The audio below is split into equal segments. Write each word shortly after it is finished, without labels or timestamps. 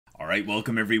right,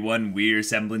 welcome everyone. We're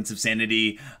Semblance of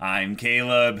Sanity. I'm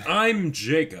Caleb. I'm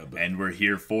Jacob. And we're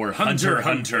here for Hunter,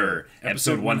 Hunter,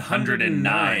 episode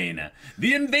 109.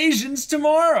 The invasion's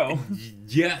tomorrow.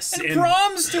 Yes. And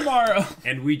prom's tomorrow.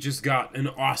 And we just got an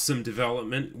awesome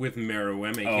development with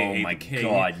Meruem, a.k.a. Oh my the King,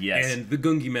 god, yes. and the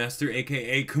Gungi Master,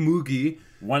 a.k.a. Kamugi.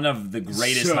 One of the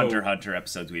greatest Hunter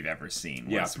episodes we've ever seen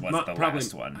was the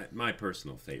last one. My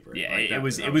personal favorite. Yeah, it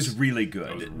was really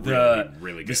good.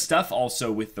 Really good. The stuff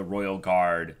also with the Royal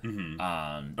Guard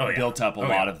built up a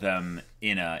lot of them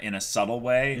in a subtle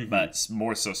way, but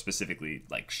more so specifically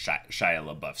like Shia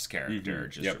LaBeouf's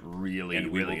character, really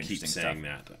interesting keep saying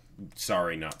stuff. that.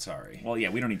 Sorry, not sorry. Well, yeah,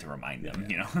 we don't need to remind them,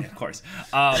 of course.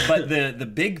 But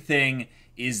the big thing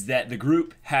is that the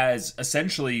group has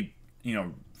essentially,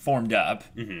 formed up,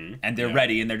 and they're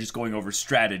ready, and they're just going over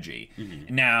strategy.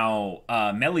 Now,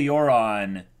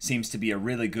 Melioron seems to be a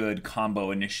really good combo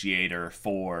initiator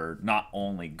for not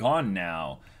only Gone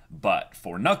Now, but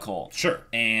for Knuckle. Sure.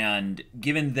 And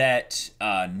given that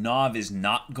Nav is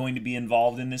not going to be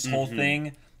involved in this whole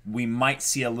thing, we might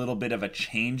see a little bit of a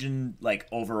change in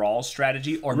overall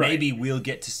strategy, or maybe we'll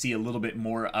get to see a little bit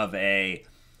more of a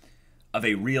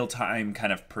real-time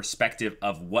kind of perspective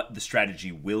of what the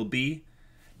strategy will be.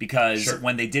 Because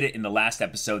when they did it in the last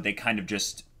episode, they kind of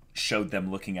just showed them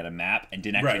looking at a map and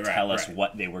didn't actually tell us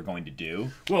what they were going to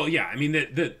do. Well, yeah, I mean,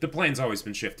 the plan's always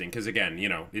been shifting because, again,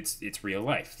 it's real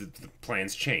life. The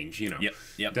plans change, Yep.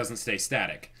 It doesn't stay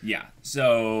static. Yeah,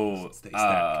 so,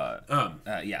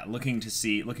 looking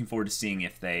forward to seeing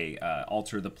if they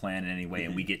alter the plan in any way,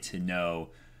 and we get to know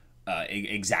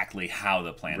exactly how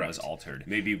the plan was altered.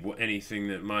 Maybe anything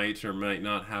that might or might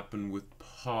not happen with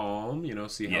Palm,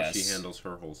 see how she handles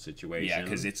her whole situation. Yeah,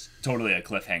 because it's totally a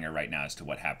cliffhanger right now as to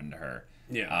what happened to her.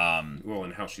 Yeah. Well,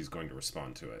 and how she's going to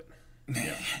respond to it.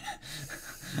 Yeah.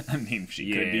 I mean,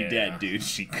 she could be dead, dude.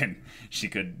 She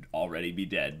could already be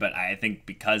dead. But I think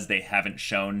because they haven't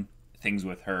shown things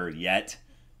with her yet,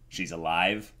 she's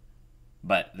alive.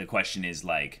 But the question is,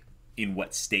 in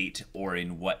what state or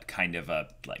in what kind of a,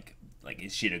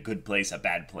 is she at a good place, a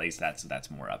bad place? That's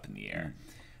more up in the air.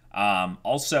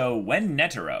 Also, when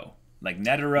Netero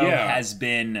has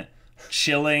been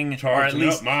chilling, or at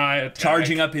least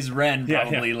charging up his Ren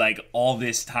probably all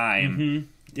this time.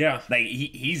 Yeah,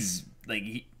 he's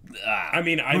I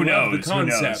mean, I love the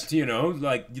concept.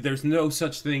 There's no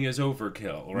such thing as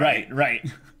overkill, right?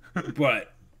 Right.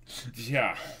 But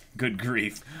yeah, good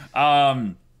grief.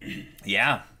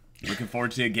 Yeah, looking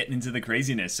forward to getting into the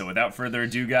craziness. So without further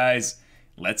ado, guys,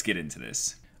 let's get into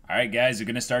this. All right, guys, we're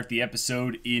going to start the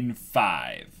episode in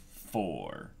 5,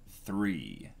 4,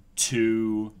 3,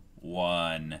 2,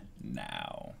 1,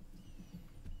 now.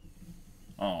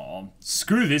 Oh,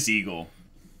 screw this eagle.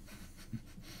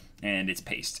 And it's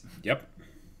paste. Yep.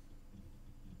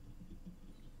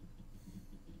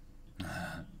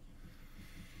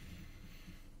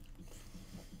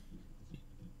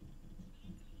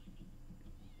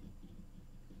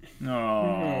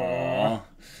 Oh.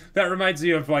 That reminds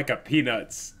me of a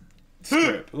Peanuts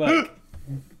strip.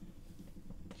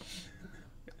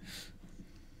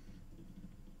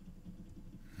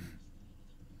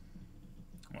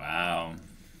 Wow.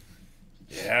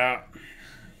 Yeah.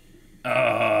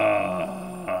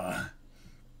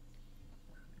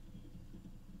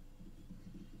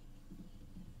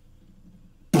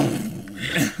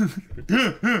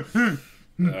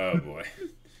 Oh boy.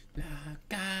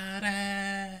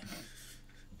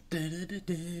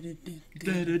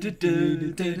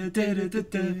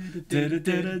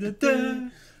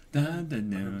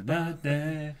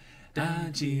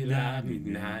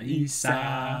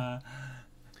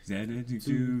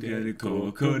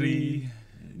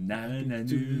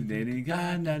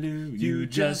 You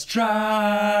just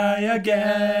try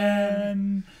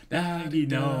again.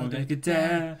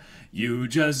 You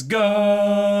just go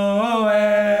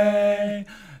away.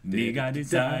 I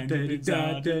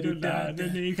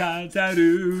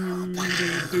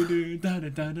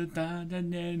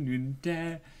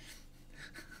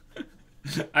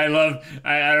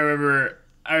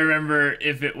remember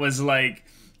if it was like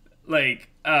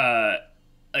a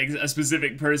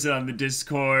specific person on the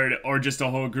Discord or just a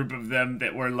whole group of them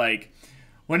that were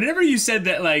whenever you said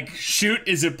that Shoot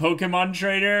is a Pokemon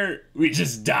trainer, we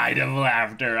just died of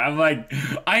laughter. I'm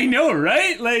I know,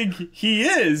 right? He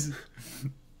is.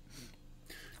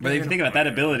 But if you think about that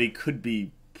ability, could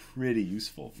be pretty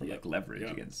useful for leverage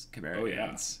against Chimera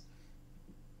units.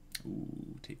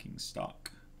 Ooh, taking stock.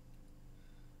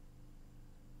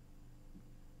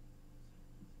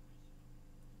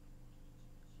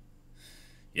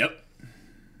 Yep.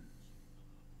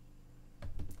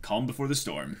 Calm before the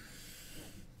storm.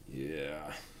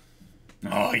 Yeah.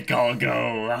 Oh, he can't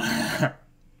go.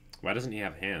 Why doesn't he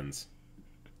have hands?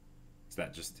 Is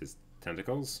that just his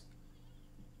tentacles?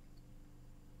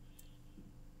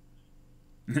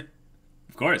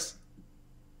 Of course.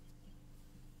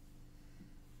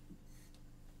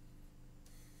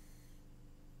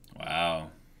 Wow.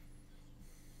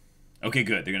 Okay,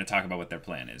 good. They're going to talk about what their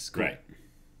plan is. Cool. Right.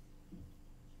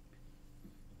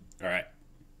 All right.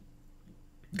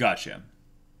 Gotcha.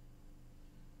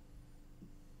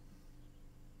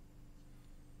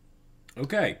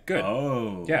 Okay, good.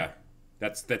 Oh. Yeah.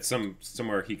 That's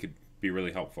somewhere he could be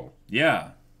really helpful.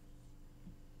 Yeah.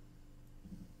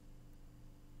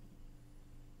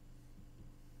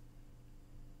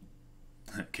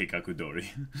 Keikakudori.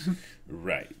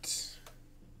 Right.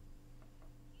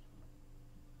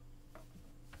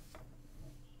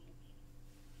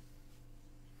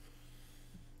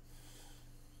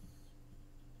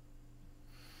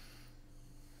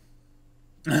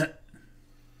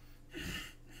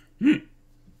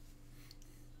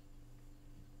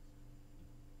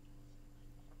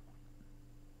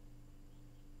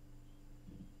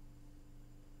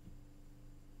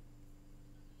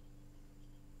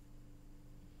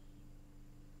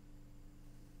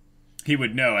 He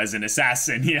would know as an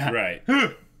assassin, yeah. Right.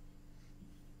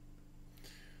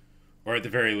 Or at the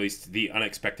very least, the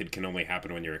unexpected can only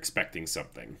happen when you're expecting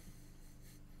something.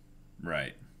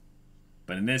 Right.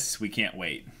 But in this, we can't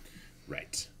wait.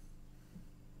 Right.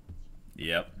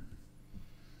 Yep.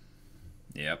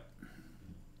 Yep.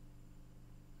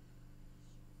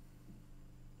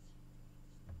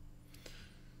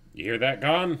 You hear that,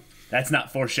 Gon? That's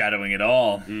not foreshadowing at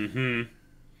all. Mm-hmm.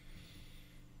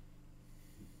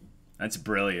 That's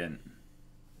brilliant.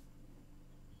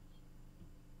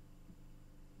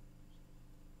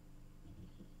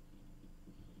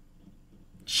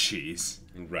 Jeez.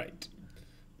 Right.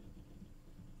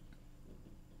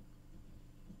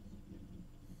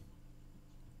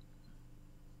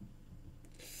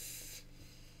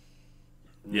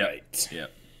 Yep. Right.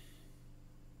 Yep.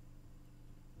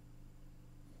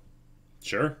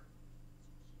 Sure.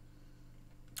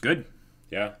 Good.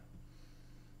 Yeah.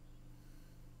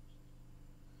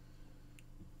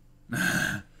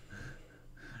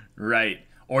 Right.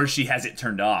 Or she has it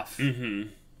turned off. Mm-hmm.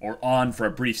 Or on for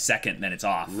a brief second, then it's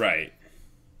off. Right.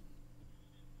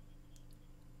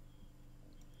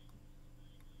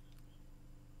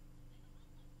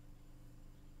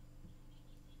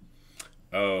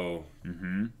 Oh.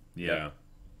 Mm-hmm. Yeah.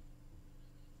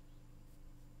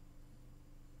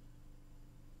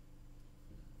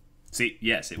 See,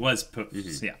 yes, it was.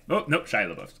 Yeah. Oh, nope,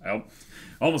 Shia LaBeouf.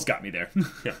 Almost got me there.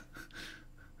 Yeah.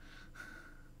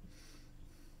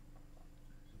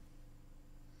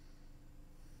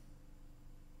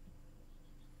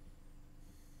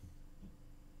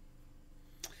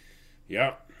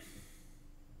 Yeah.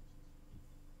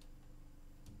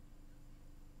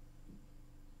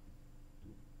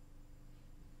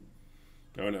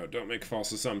 Oh no, don't make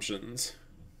false assumptions.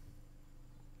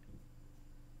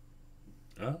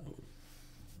 Oh.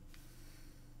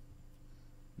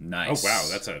 Nice. Oh wow,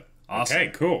 that's awesome.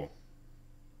 Okay, cool.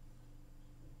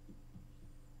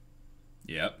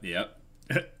 Yep, yep.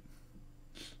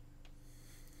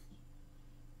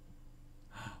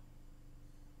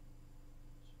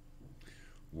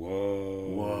 Whoa.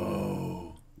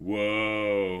 Whoa.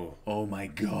 Whoa. Oh my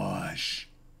gosh.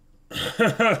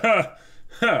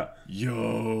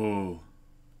 Yo.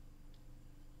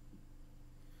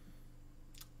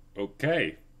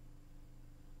 Okay.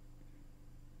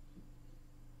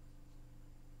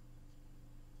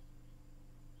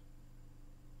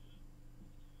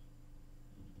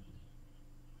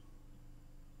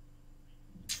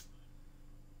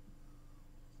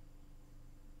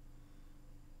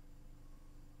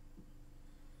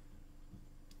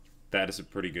 That is a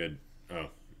pretty good... Oh.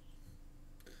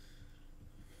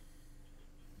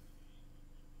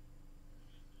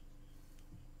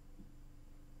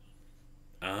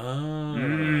 Ah.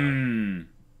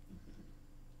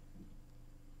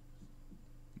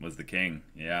 Was the king,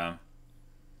 yeah.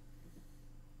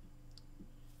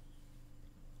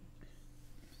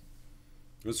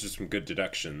 Those are some good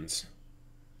deductions.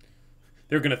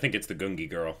 They're gonna think it's the Gungi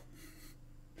girl.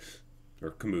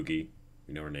 Or Kamugi.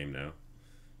 We know her name now.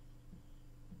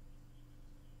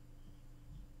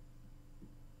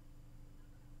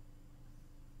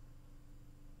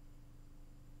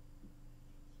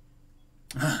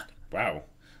 Wow.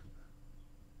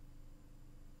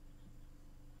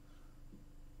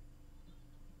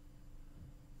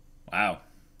 Wow.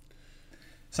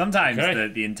 Sometimes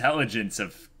the intelligence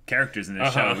of characters in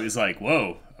this show is like,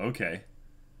 whoa, okay.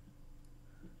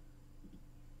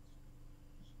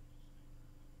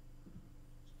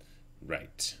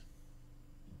 Right.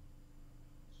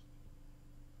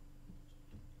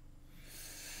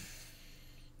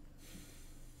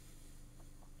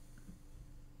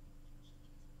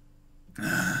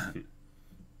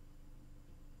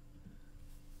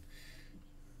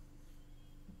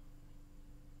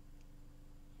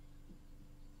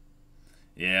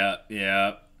 Yeah,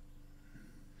 yeah.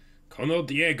 Kono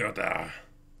Diego da.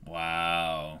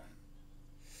 Wow.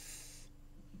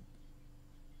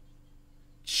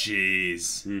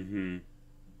 Jeez. Mm-hmm.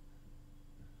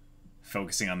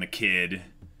 Focusing on the kid.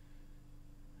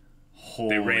 Holy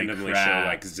They randomly crap. show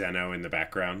like Zeno in the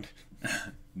background.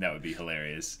 That would be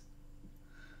hilarious.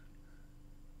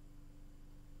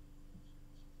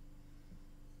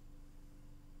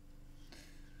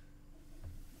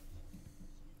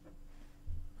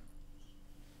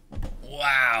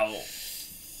 Wow.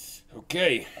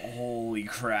 Okay. Holy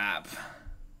crap.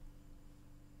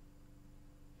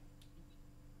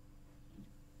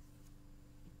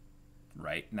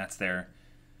 Right, and that's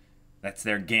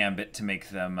their gambit to make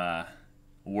them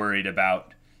worried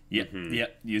about yep,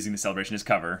 using the celebration as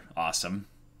cover. Awesome.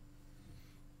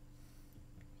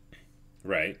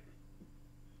 Right.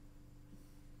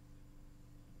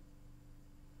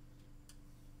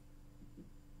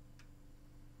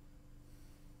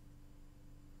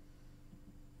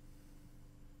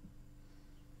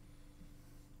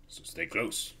 So stay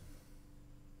close.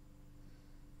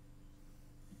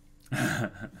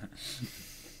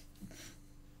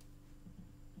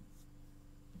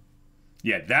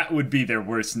 Yeah, that would be their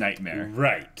worst nightmare.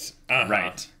 Right.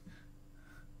 Right.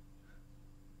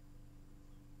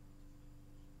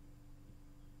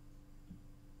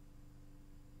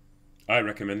 I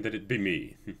recommend that it be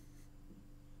me.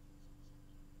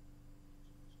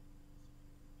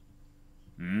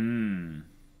 Mmm.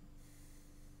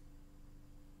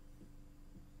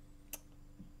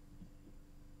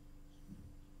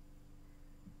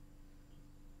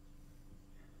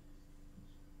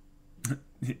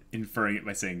 Inferring it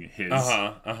by saying his.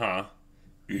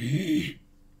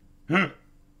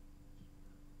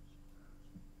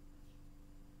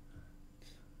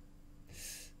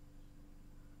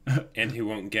 And he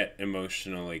won't get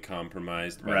emotionally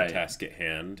compromised by the task at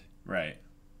hand. Right.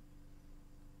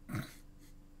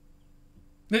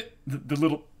 The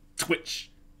little twitch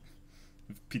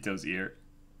of Pito's ear.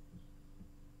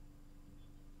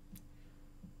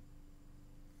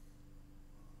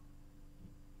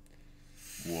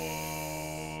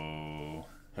 Whoa.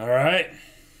 All right.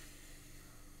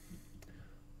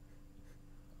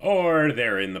 Or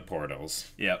they're in the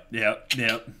portals. Yep. Yeah.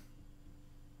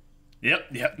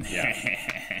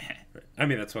 I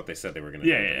mean, that's what they said they were going to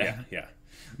do. Yeah.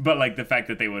 But, like, the fact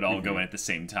that they would all go in at the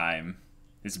same time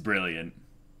is brilliant.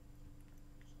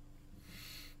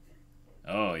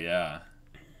 Oh, yeah.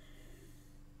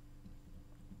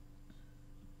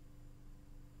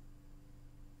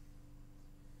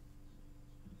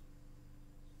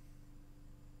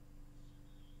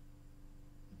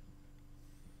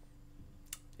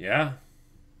 Yeah.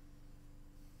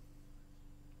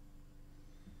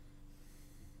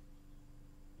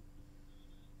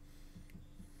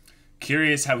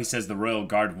 Curious how he says the Royal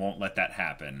Guard won't let that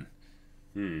happen.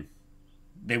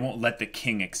 They won't let the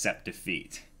king accept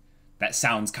defeat. That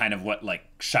sounds kind of what, like,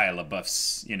 Shia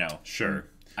LaBeouf's, Sure.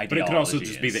 ideology But it could also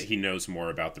just be is. that he knows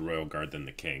more about the Royal Guard than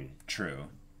the king. True.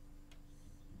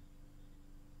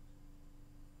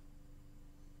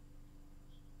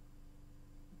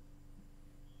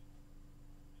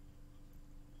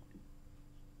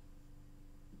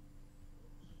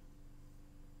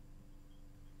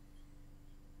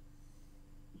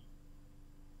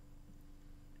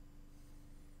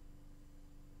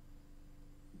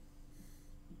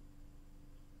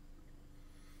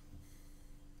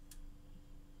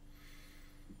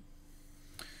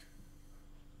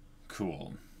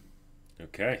 Cool.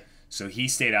 Okay. So he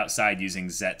stayed outside using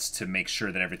Zets to make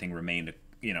sure that everything remained,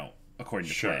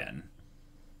 according to plan.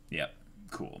 Yep.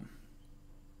 Cool.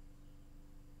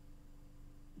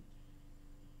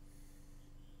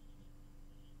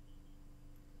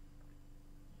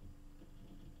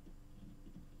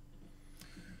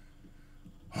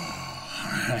 All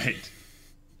right.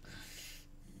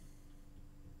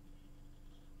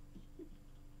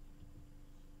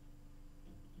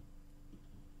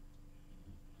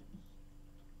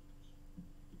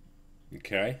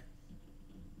 Okay.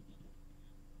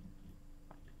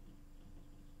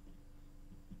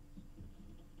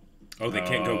 Oh, they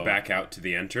can't go back out to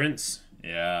the entrance?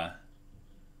 Yeah.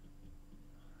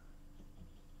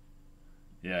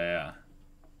 Yeah.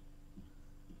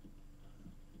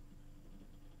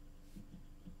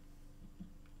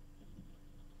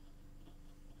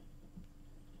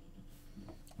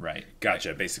 Right.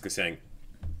 Gotcha. Basically saying,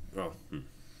 oh,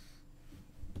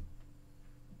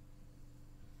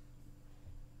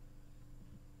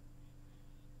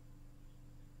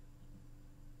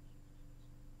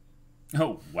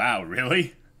 Oh, wow,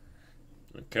 really?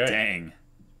 okay. Dang.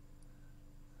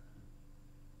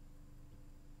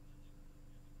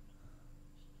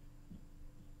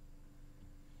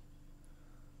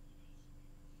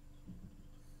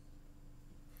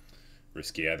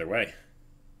 Risky either way.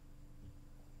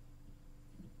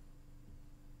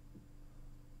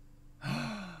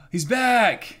 He's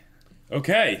back!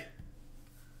 Okay.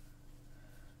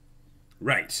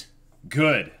 Right.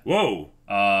 Good. Whoa.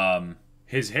 Um,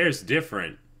 His hair's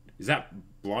different. Is that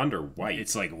blonde or white?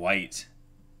 it's like white.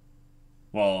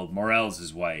 Well, Morel's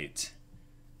is white.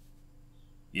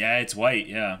 Yeah, it's white,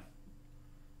 yeah.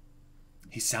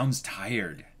 He sounds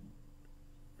tired.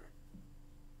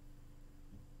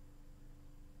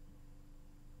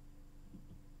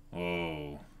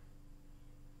 Oh.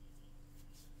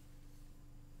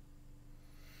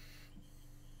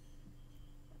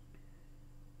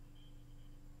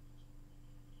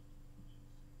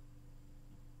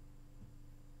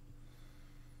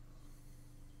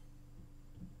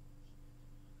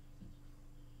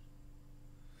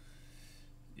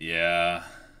 Yeah.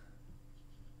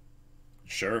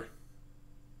 Sure.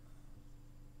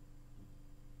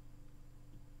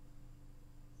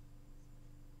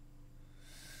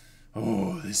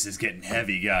 Oh, this is getting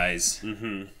heavy, guys.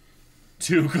 Mm-hmm.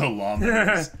 2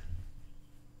 kilometers.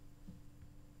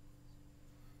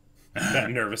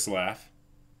 That nervous laugh.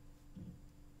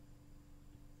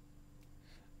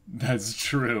 That's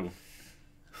true.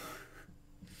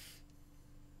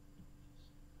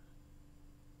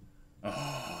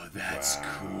 Oh, that's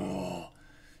cool.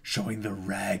 Showing the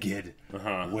ragged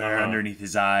wear underneath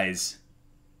his eyes.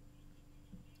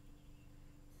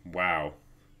 Wow.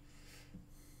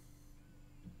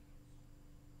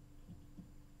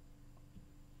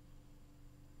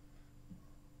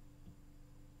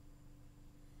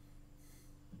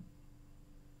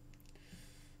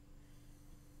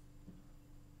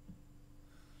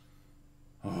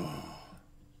 Oh.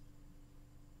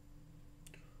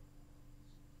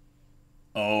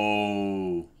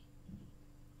 Oh.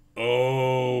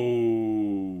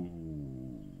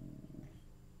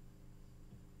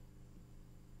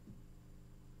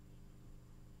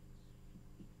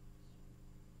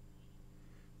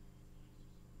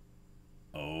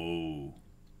 Oh. All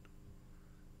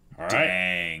right.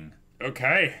 Dang.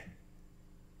 Okay.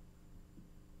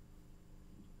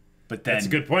 But then, That's a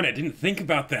good point. I didn't think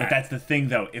about that. But that's the thing,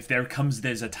 though. If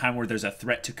there's a time where there's a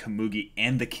threat to Komugi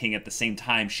and the king at the same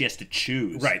time, she has to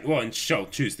choose. Right. Well, and she'll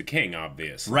choose the king,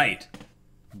 obviously. Right.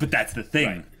 But that's the thing.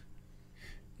 Right.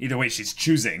 Either way, she's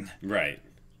choosing. Right.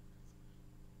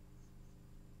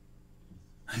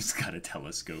 He's got a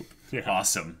telescope. Yeah.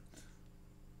 Awesome.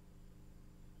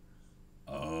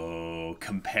 Oh,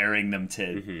 comparing them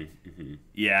to...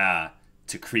 Yeah,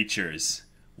 to creatures.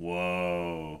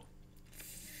 Whoa.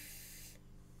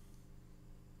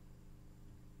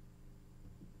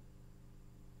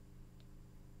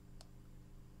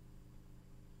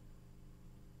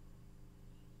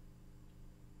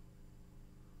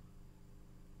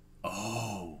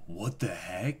 Oh, what the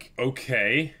heck?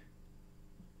 Okay.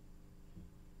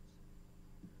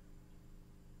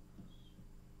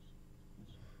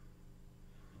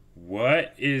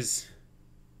 What is...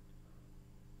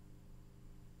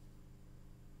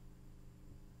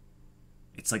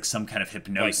 It's like some kind of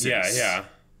hypnosis. yeah.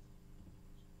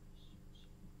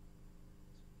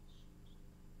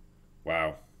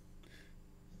 Wow.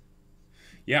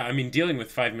 Yeah, I mean, dealing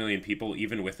with 5 million people,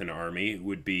 even with an army,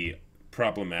 would be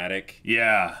problematic.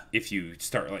 Yeah. If you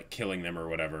start, like, killing them or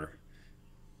whatever.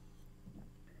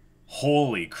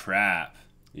 Holy crap.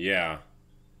 Yeah.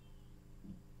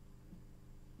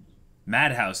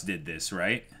 Madhouse did this,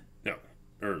 right? No.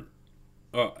 Or...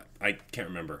 Oh, I can't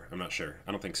remember. I'm not sure.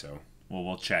 I don't think so. Well,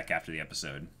 we'll check after the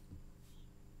episode.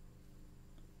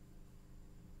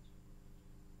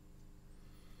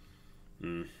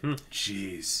 Mm-hmm.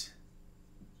 Jeez.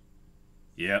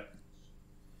 Yep.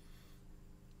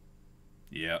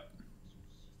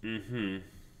 Mm-hmm.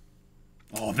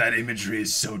 Oh, that imagery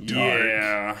is so dark.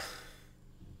 Yeah.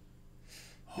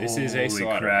 This is a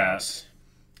slaughterhouse.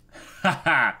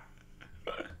 Haha.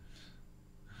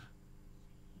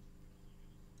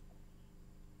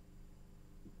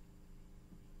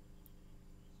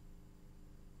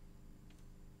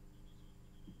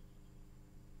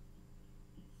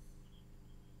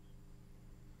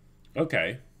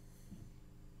 Okay.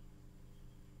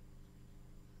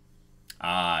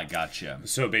 Ah, gotcha.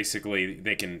 So basically,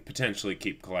 they can potentially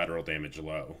keep collateral damage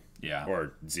low. Yeah.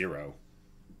 Or 0.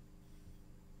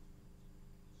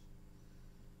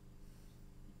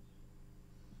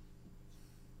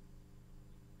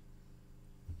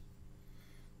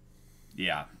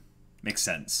 Yeah. Makes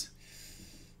sense.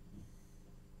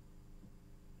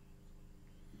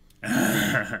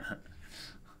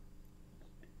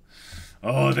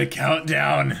 Oh, the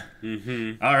countdown.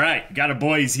 Mm-hmm. All right, got a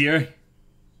boys here.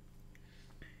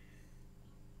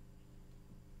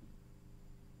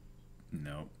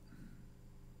 Nope.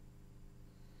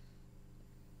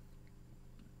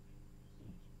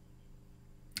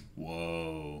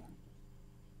 Whoa.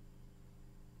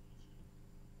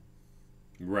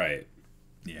 Right.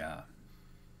 Yeah.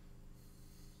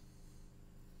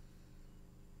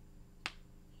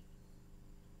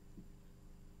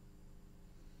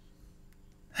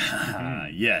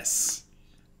 Yes.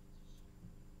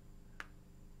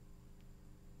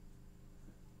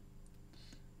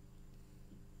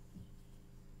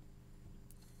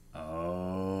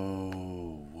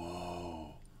 Oh,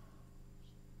 whoa.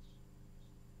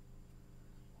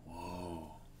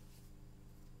 Whoa.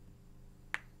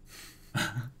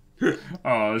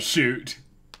 Oh, shoot.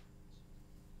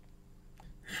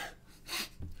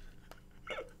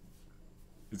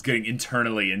 It's getting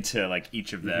internally into, like,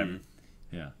 each of them.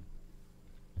 Yeah.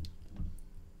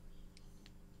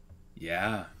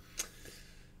 Yeah.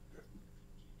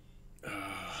 Not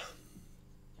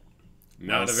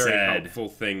Well a very said. helpful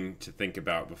thing to think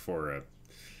about before a...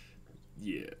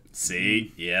 Yeah.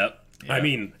 See? Yep. I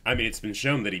mean, it's been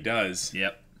shown that he does.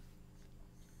 Yep.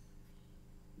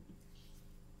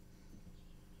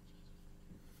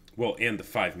 Well, and the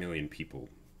 5 million people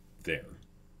there.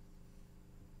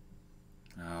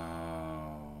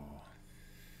 Oh.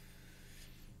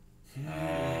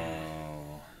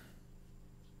 Oh.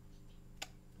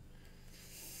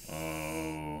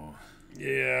 Oh.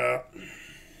 Yeah.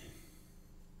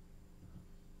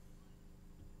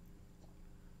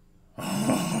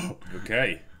 Oh.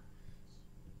 Okay.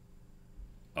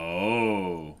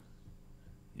 Oh.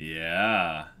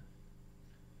 Yeah.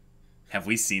 Have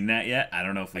we seen that yet? I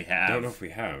don't know if we have. I don't know if we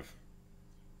have.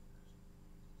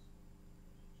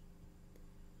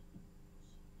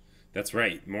 That's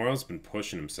right. Morel's been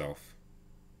pushing himself.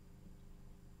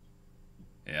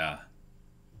 Yeah.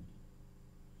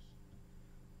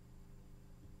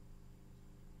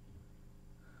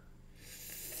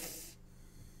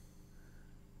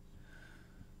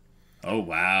 Oh,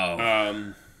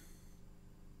 wow.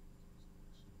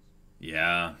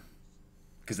 Yeah.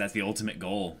 Because that's the ultimate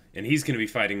goal. And he's going to be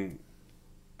fighting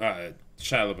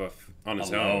Shiapouf on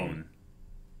his own.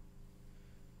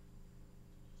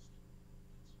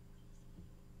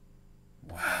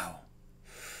 Wow.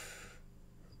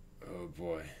 Oh,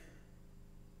 boy.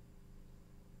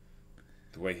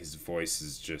 The way his voice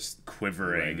is just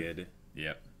Quivering. ragged.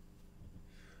 Yep.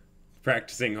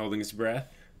 Practicing holding his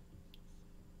breath.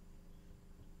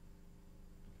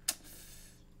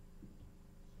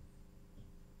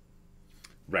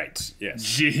 Right, yes.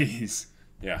 Jeez.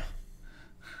 Yeah.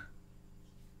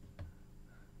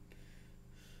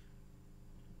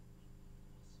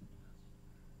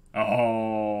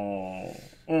 Oh.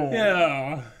 Oh.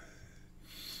 Yeah.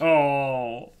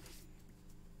 Oh.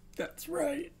 That's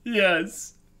right.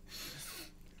 Yes.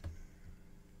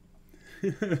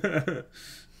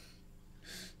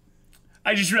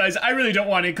 I just realized I really don't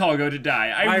want Ikalgo to die.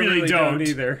 I really don't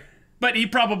either. But he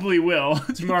probably will.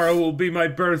 Tomorrow will be my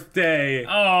birthday.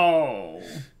 Oh.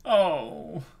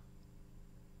 Oh.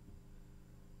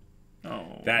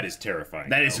 Oh. That is terrifying.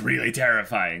 That is really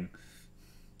terrifying.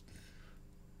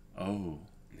 Oh.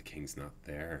 The king's not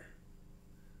there.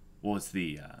 Well, it's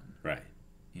the, Right.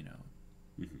 you know,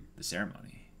 the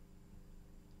ceremony.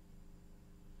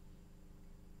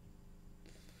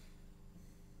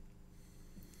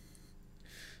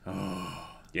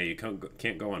 Oh. Yeah, you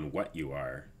can't go on what you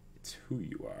are. It's who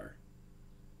you are.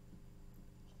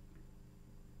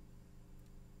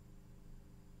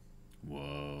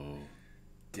 Whoa.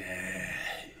 Dang.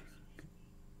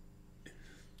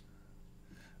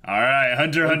 All right,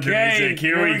 Hunter music.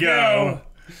 Here we go.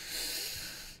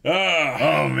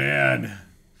 Oh, man.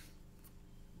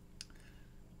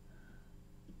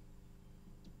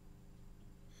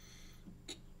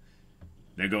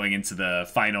 They're going into the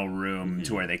final room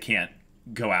to where they can't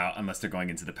go out unless they're going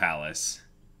into the palace.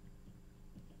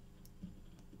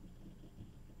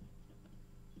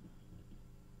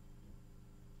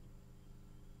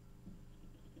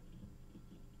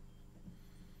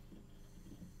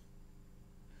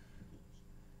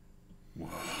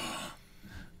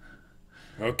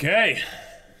 Okay.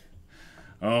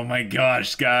 Oh my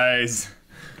gosh, guys.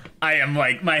 I am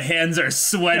like, my hands are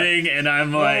sweating, and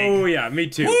I'm like, oh yeah, me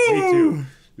too. woo! Me too.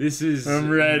 This is. I'm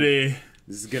ready.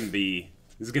 This is gonna be.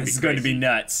 This is gonna This be. is going to be crazy.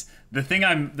 nuts. The thing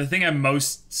I'm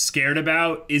most scared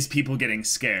about is people getting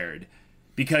scared,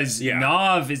 because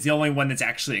Nav is the only one that's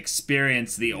actually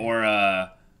experienced the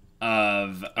aura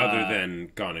of Other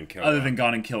than Gone and Kill. other than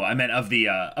Gone and Kill. I meant of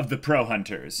the pro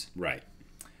hunters. Right.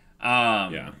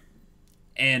 Yeah.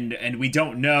 And we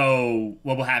don't know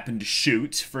what will happen to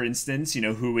Shoot, for instance,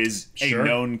 who is a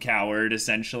known coward,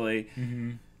 essentially.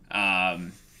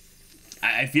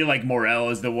 I feel like Morel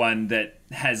is the one that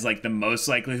has, like, the most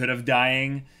likelihood of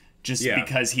dying, just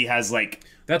because he has, like,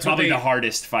 that's probably the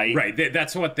hardest fight. Right,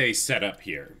 that's what they set up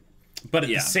here. But at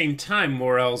the same time,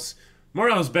 Morel's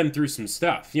been through some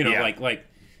stuff, like.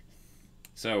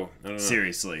 So, I don't know.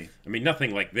 Seriously. I mean,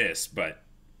 nothing like this, but.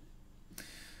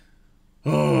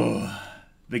 Oh,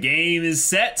 the game is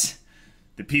set.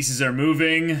 The pieces are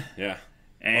moving. Yeah.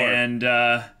 And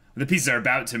the pieces are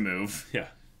about to move. Yeah.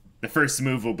 The first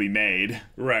move will be made.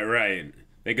 Right.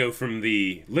 They go from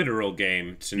the literal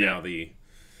game to now the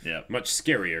much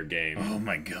scarier game. Oh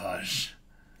my gosh.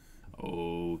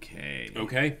 Okay.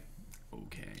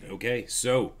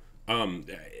 So,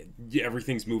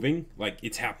 everything's moving. Like,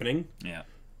 it's happening. Yeah.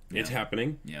 It's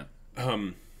happening. Yeah.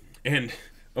 And,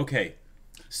 okay.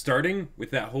 Starting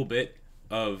with that whole bit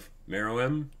of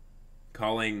Meruem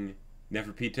calling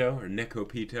Neferpito or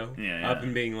Nekopito up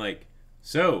and being like,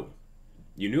 so,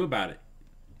 you knew about it.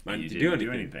 Why didn't you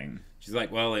do anything? She's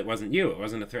like, well, it wasn't you. It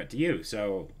wasn't a threat to you.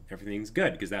 So everything's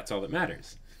good because that's all that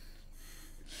matters.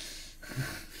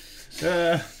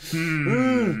 Yeah.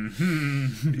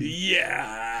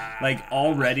 Like,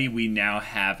 already we now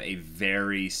have a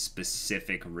very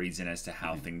specific reason as to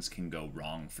how things can go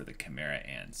wrong for the Chimera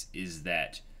Ants, is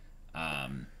that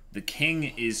the king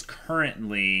is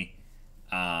currently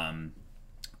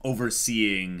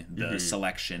overseeing the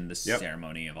selection, the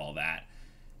ceremony of all that.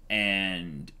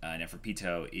 And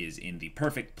Neferpito is in the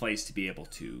perfect place to be able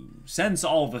to sense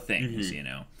all the things,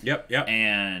 Yep.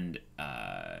 And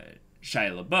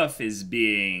Shia LaBeouf is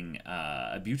being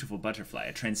a beautiful butterfly,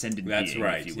 a transcendent being,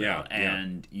 if you will,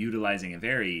 and utilizing a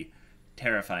very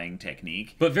terrifying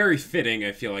technique. But very fitting,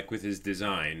 I feel like, with his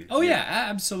design. Oh, yeah,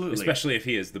 absolutely. Especially if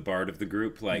he is the bard of the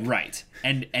group. Like. Right.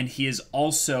 And he is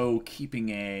also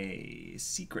keeping a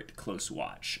secret close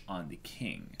watch on the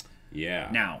king. Yeah.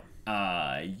 Now,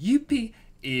 Yuppie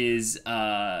is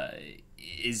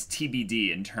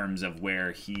TBD in terms of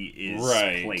where he is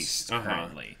placed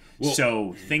currently. Well,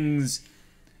 so things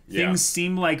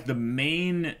seem like the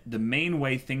main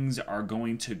way things are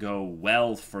going to go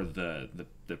well for the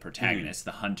protagonists,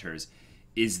 the hunters,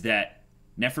 is that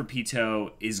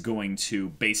Neferpito is going to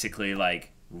basically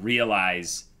like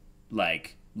realize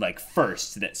like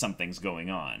first that something's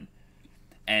going on.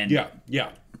 And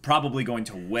probably going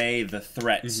to weigh the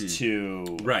threats to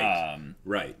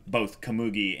both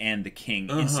Komugi and the king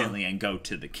instantly and go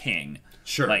to the king.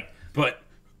 Sure. But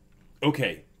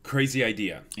okay, crazy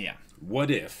idea. Yeah. What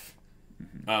if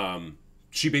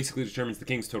she basically determines the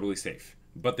king's totally safe,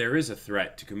 but there is a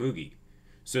threat to Komugi.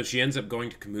 So she ends up going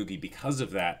to Komugi because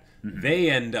of that. They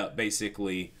end up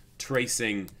basically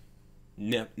tracing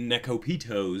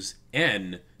Nekopito's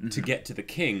N to get to the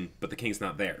king, but the king's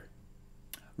not there.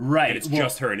 Right. And it's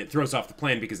just her, and it throws off the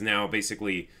plan because now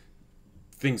basically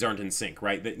things aren't in sync,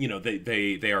 right? That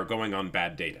they are going on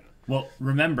bad data. Well,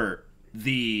 remember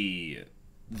the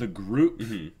group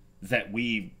that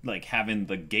we like have in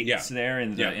the gates there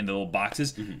in the little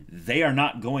boxes, they are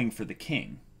not going for the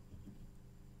king.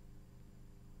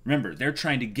 Remember, they're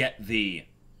trying to get the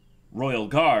royal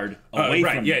guard away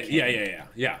from the king.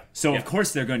 Yeah. So of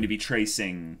course they're going to be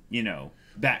tracing,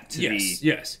 back to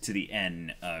the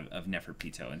N of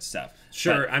Neferpito and stuff.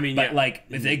 Sure, but like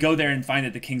if they go there and find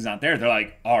that the king's not there, they're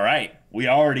like, all right, we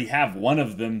already have one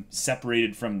of them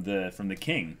separated from the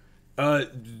king.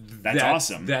 That's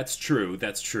awesome. That's true.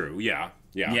 Yeah.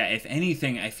 Yeah, if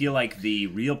anything, I feel like the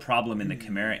real problem in the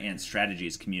Chimera Ant strategy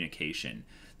is communication.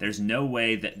 There's no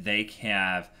way that they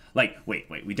have wait,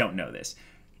 we don't know this.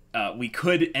 We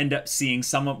could end up seeing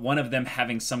one of them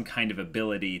having some kind of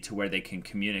ability to where they can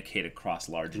communicate across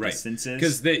large distances.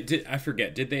 Because I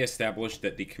forget, did they establish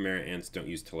that the Chimera Ants don't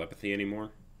use telepathy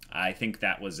anymore? I think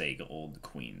that was a old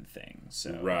queen thing.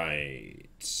 So right.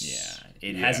 Yeah,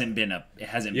 it hasn't been a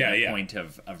point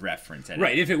of reference.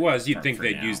 Right. If it was, you'd think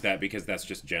they'd use that because that's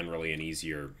just generally an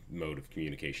easier mode of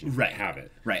communication. If they have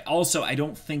it. Right. Also, I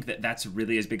don't think that that's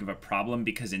really as big of a problem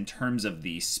because in terms of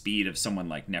the speed of someone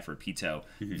like Neferpito,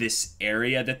 this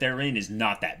area that they're in is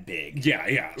not that big. Yeah,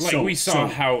 yeah. Like we saw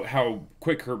how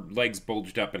quick her legs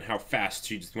bulged up and how fast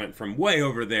she just went from way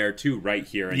over there to right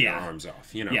here and her arms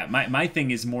off. You know. Yeah. My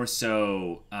thing is more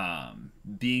so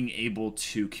being able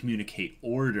to communicate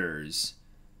orders,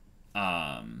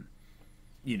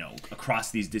 across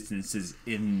these distances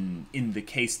in the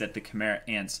case that the Chimera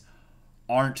ants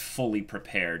aren't fully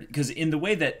prepared. Because in the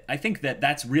way that I think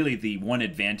that's really the one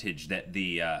advantage that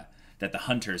the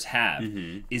hunters have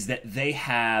is that they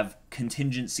have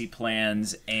contingency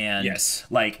plans and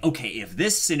like, okay, if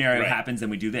this scenario happens, then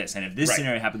we do this, and if this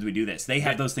scenario happens, we do this. They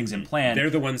have those things in plan. They're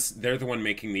the one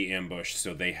making the ambush,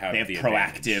 so they have the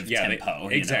proactive tempo.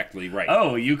 Exactly, right.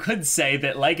 Oh, you could say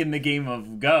that like in the game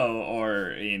of Go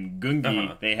or in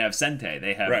Gungi, they have Sente,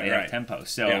 they have tempo.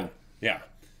 So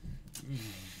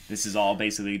this is all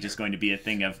basically just going to be a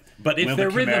thing of, but if their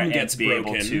rhythm gets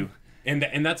broken, able to,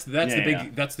 and that's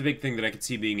the big thing that I could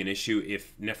see being an issue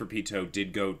if Neferpito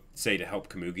did go, say, to help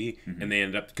Kamugi, and they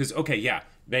end up, because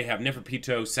they have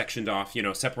Neferpito sectioned off,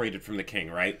 separated from the king,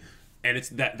 right? And it's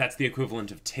that's the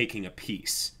equivalent of taking a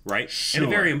piece, right? Sure.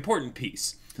 And a very important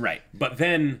piece, right? But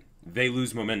then they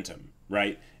lose momentum,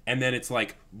 right? And then it's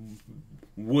like,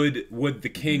 would the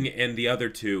king and the other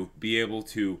two be able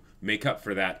to make up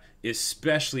for that,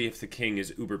 especially if the king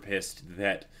is uber pissed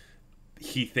that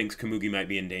he thinks Kamugi might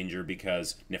be in danger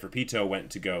because Neferpito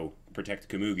went to go protect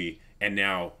Kamugi, and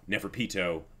now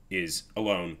Neferpito is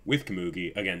alone with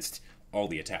Kamugi against all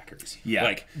the attackers. Yeah,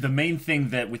 like the main thing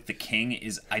that with the king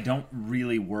is I don't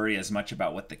really worry as much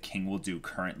about what the king will do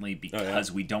currently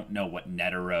because we don't know what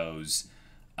Netero's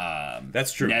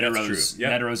that's true.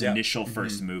 Netero's initial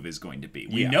first move is going to be.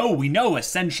 We know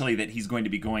essentially that he's going to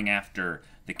be going after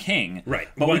the king, right?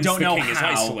 But once we don't know the king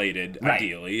how. Is isolated,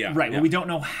 ideally, right. Well, we don't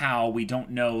know how. We don't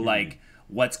know like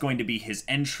what's going to be his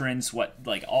entrance, what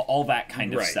like all that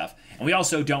kind of stuff, and we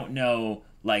also don't know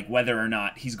like whether or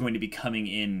not he's going to be coming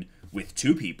in with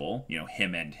two people,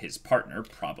 him and his partner,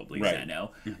 probably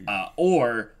Zeno,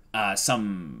 or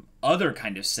some other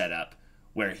kind of setup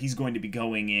where he's going to be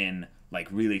going in like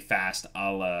really fast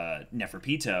a la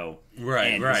Neferpito,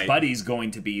 and his buddy's going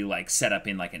to be like set up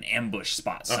in like an ambush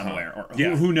spot somewhere, or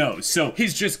who knows. So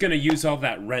he's just going to use all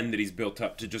that ren that he's built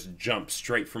up to just jump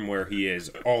straight from where he is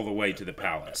all the way to the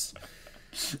palace.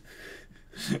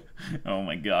 Oh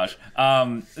my gosh.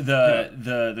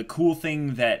 The cool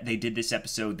thing that they did this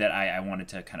episode that I wanted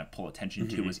to kind of pull attention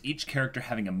to was each character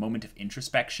having a moment of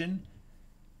introspection.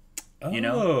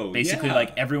 Basically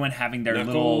like everyone having their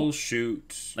little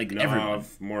shoot, like Nav, everyone.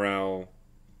 Morel,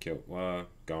 Kilwa,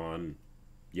 Gon,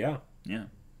 Ikalgo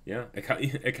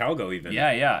even,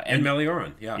 and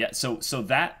Melioran, So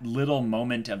that little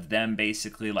moment of them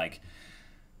basically like,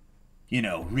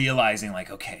 realizing like,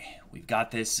 okay, we've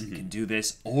got this, we can do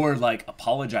this, or like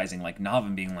apologizing, like Nav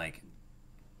and being like,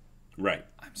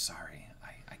 I'm sorry,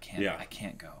 I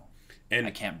can't go, and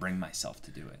I can't bring myself to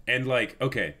do it, and like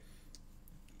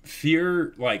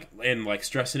fear, and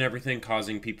stress and everything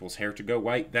causing people's hair to go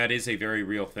white, that is a very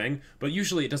real thing, but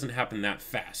usually it doesn't happen that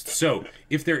fast. So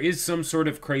if there is some sort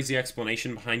of crazy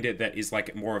explanation behind it that is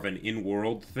like more of an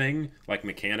in-world thing, like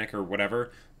mechanic or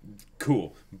whatever,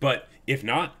 cool. But if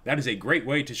not, that is a great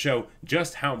way to show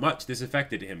just how much this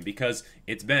affected him, because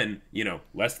it's been,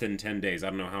 less than 10 days. I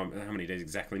don't know how many days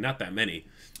exactly, not that many.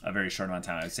 A very short amount of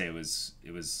time. I would say it was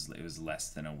less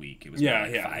than a week. It was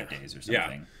 5 days or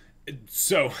something.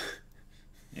 So,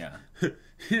 yeah.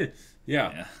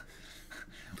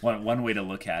 One way to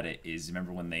look at it is,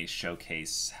 remember when they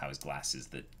showcase how his glasses,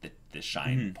 the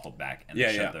shine pulled back, and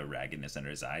they show the raggedness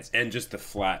under his eyes, and just the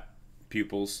flat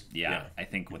pupils. Yeah, I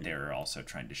think what they were also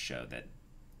trying to show that,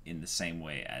 in the same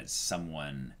way as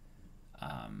someone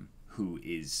who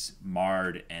is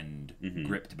marred and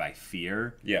gripped by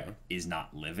fear, is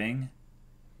not living.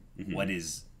 What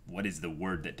is the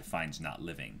word that defines not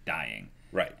living? Dying.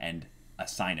 Right. And a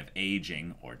sign of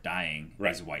aging or dying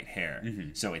is white hair.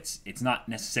 So it's not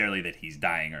necessarily that he's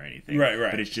dying or anything. Right.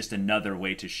 But it's just another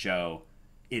way to show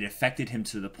it affected him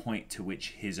to the point to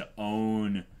which his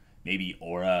own maybe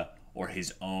aura or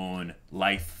his own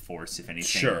life force, if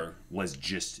anything, was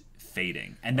just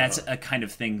fading. And that's a kind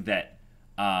of thing that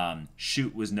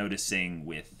Shoot was noticing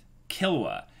with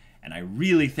Killua. And I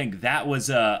really think that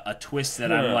was a twist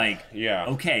that I'm like,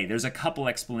 okay, there's a couple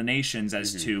explanations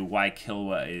as to why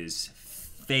Killua is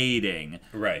fading.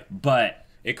 Right. But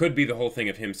It could be the whole thing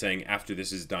of him saying, after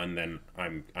this is done, then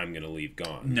I'm going to leave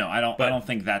Gon. No, I don't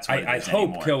think that's what it is anymore.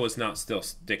 I hope Killua is not still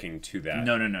sticking to that.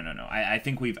 No. I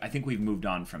think we've moved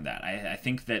on from that. I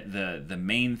think that the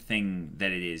main thing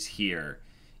that it is here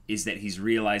is that he's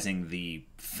realizing the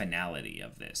finality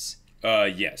of this.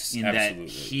 Yes, in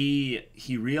absolutely. That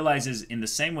he realizes, in the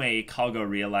same way Kalgo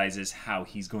realizes how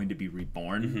he's going to be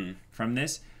reborn from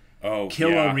this.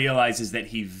 Killua realizes that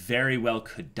he very well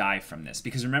could die from this.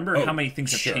 Because remember how many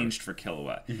things have changed for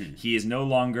Killua. He is no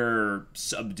longer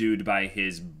subdued by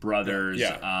his brother's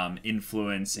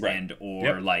influence and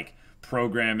or like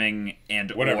programming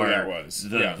and whatever or that was.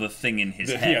 The thing in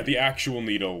his head. Yeah, the actual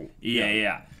needle.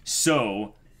 Yeah.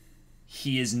 So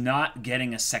he is not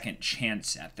getting a second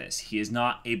chance at this. He is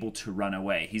not able to run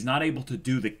away. He's not able to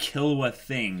do the Killua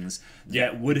things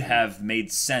that would have made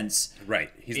sense.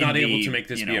 Right. He's not able to make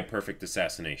this be a perfect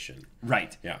assassination.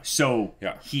 Right. Yeah. So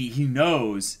he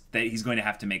knows that he's going to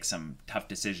have to make some tough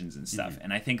decisions and stuff.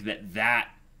 And I think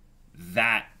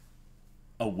that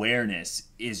awareness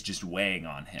is just weighing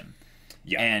on him.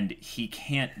 Yeah. And he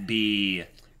can't be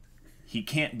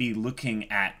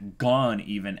looking at Gon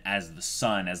even as the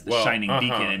sun, as the shining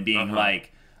beacon, and being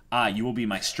like, you will be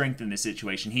my strength in this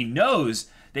situation. He knows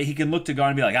that he can look to Gon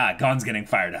and be like, Gon's getting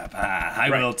fired up. I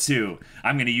will too.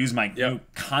 I'm going to use my new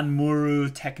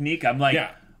Kanmuru technique. I'm like,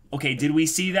 okay, did we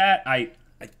see that?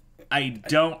 I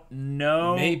don't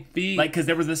know. Maybe. Like, because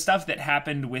there was the stuff that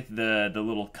happened with the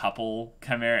little couple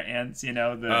chimera ants, you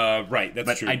know? Right,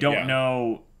 that's true. But I don't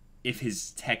know if his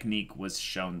technique was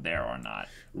shown there or not.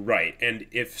 Right, and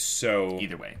if so,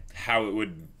 either way, how it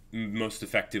would most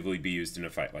effectively be used in a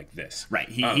fight like this. Right,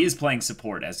 he is playing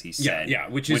support, as he said. Yeah,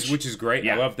 which is great.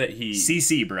 I love that he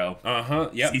CC, bro.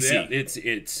 Yeah, CC.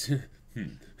 It's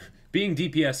being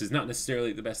DPS is not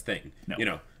necessarily the best thing. No. You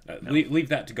know, leave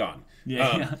that to Gon.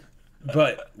 Yeah.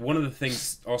 But one of the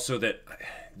things also that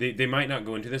they might not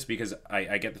go into this, because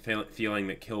I get the feeling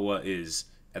that Killua is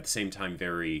at the same time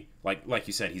very, like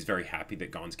you said, he's very happy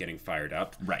that Gon's getting fired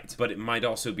up. Right. But it might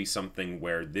also be something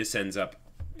where this ends up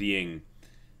being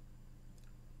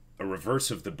a reverse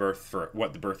of the birth for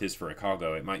what the birth is for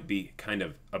Ikago. It might be kind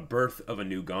of a birth of a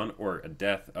new Gon, or a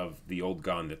death of the old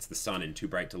Gon that's the sun and too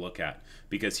bright to look at.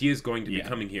 Because he is going to be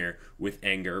coming here with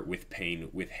anger, with pain,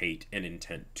 with hate, and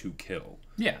intent to kill.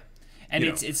 Yeah. And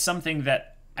it's something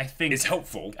that I think is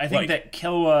helpful. I think that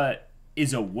Killua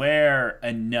is aware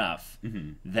enough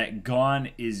that Gon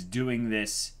is doing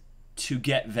this to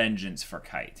get vengeance for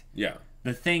Kite. Yeah.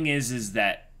 The thing is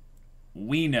that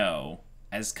we know,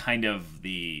 as kind of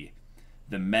the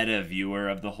meta viewer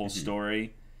of the whole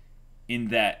story, in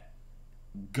that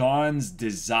Gon's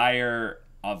desire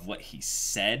of what he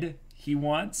said he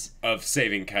wants, of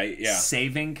saving Kite,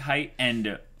 saving Kite,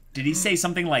 and did he say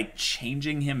something like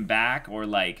changing him back, or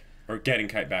like, or getting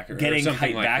Kite back, or getting something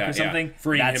Kite like back, that, or something?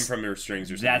 Freeing him from their strings,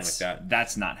 or something like that.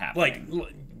 That's not happening.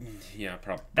 Like, yeah,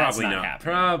 That's probably not.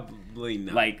 happening. Probably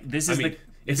not. Like, this is if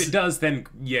it does, then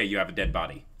you have a dead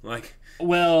body. Like,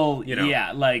 well,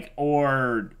 yeah, like,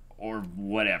 or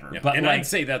whatever. Yeah. But and like, I'd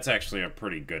say that's actually a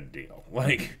pretty good deal.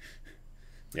 Like,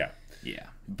 yeah,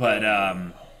 but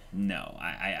no,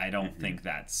 I don't think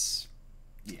that's.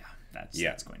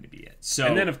 That's going to be it. So,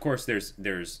 and then of course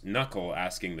there's Knuckle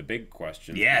asking the big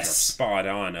question. Yes, spot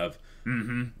on. Of,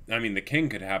 I mean, the king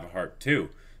could have a heart too.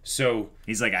 So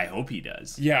he's like, I hope he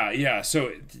does. Yeah.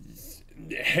 So,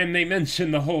 and they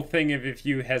mention the whole thing of, if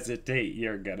you hesitate,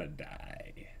 you're gonna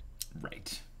die.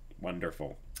 Right.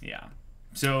 Wonderful. Yeah.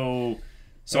 So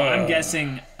I'm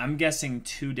guessing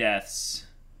 2 deaths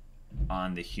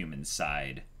on the human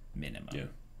side minimum. Yeah.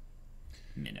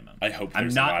 Minimum. I hope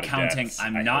there's a lot of deaths.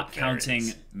 I'm not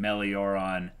counting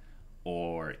Melioron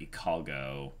or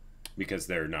Icalgo, because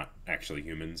they're not actually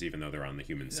humans, even though they're on the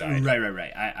human side.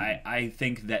 Right. I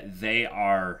think that they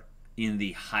are in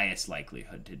the highest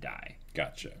likelihood to die.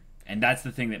 Gotcha. And that's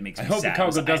the thing that makes me sad. sad.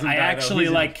 Icalgo doesn't die, I actually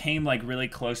though. Came really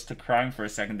close to crying for a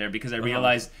second there, because I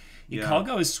realized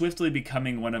Icalgo is swiftly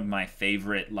becoming one of my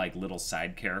favorite little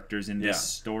side characters in this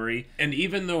story. And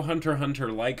even though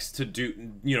HunterxHunter likes to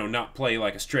do, not play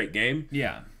like a straight game.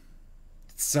 Yeah.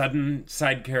 Sudden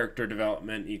side character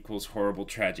development equals horrible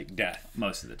tragic death.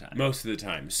 Most of the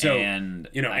time. So, and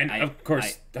of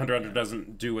course, HunterxHunter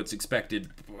doesn't do what's expected,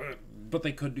 but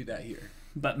they could do that here.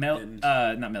 But not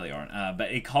Melioron, but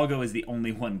Icalgo is the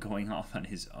only one going off on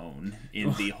his own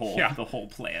in the whole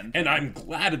plan. And I'm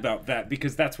glad about that,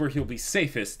 because that's where he'll be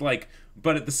safest.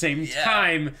 But at the same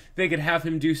time, they could have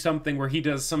him do something where he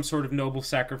does some sort of noble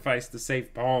sacrifice to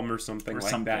save Palm or something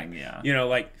like that.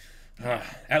 Yeah.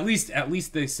 At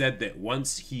least they said that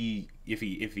once if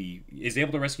he is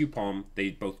able to rescue Palm,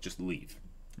 they both just leave.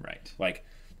 Right. Like,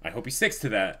 I hope he sticks to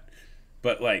that.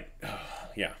 But, like,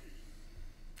 yeah.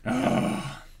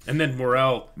 And then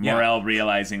Morel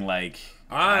realizing, like,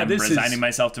 I'm resigning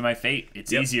myself to my fate.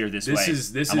 It's easier this way.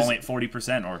 I'm only at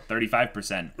 40% or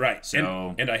 35%. Right.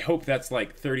 So, and I hope that's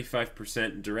like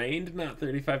 35% drained, not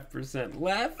 35%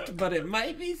 left, but it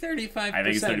might be 35% I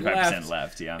think it's 35%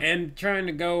 left, yeah. And trying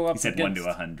to go up. He said 1 to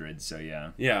 100, so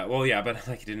yeah. Yeah, well, yeah, but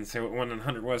like he didn't say what 1 to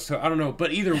 100 was, so I don't know.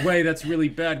 But either way, that's really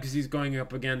bad because he's going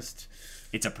up against.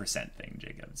 It's a percent thing,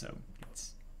 Jacob. So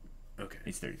it's okay.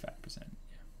 It's 35%.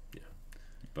 Yeah.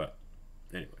 But,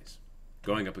 anyways.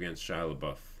 Going up against Shia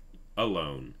LaBeouf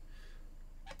alone.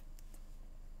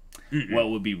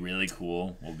 What would be really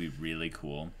cool,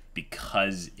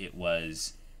 because it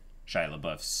was Shia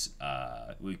LaBeouf's,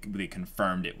 they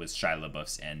confirmed it was Shia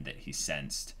LaBeouf's end that he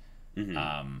sensed when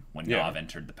Nav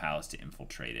entered the palace to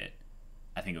infiltrate it.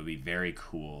 I think it would be very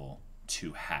cool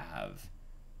to have,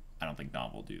 I don't think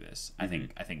Nav will do this. I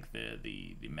think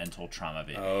the mental trauma of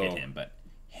it hit him, but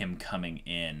him coming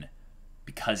in,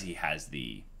 because he has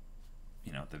the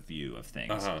the view of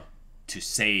things to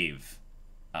save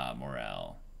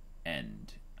Morel,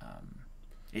 and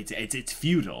it's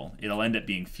futile. It'll end up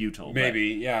being futile.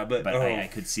 Maybe, but I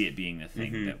could see it being the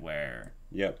thing that where.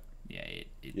 Yep.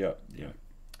 Yeah.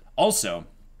 Also,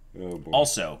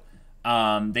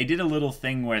 they did a little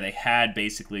thing where they had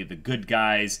basically the good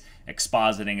guys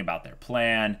expositing about their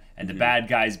plan, and the bad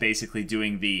guys basically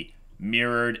doing the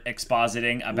mirrored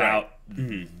expositing about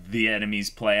the enemy's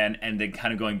plan, and then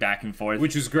kind of going back and forth,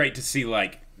 which is great to see,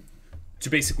 like, to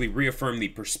basically reaffirm the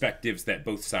perspectives that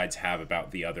both sides have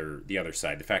about the other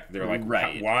side. The fact that they're like,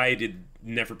 why did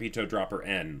Neferpito drop her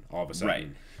N all of a sudden? Right.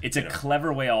 It's a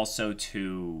clever way also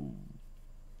to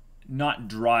not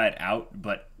draw it out,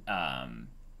 but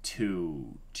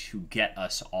to get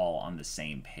us all on the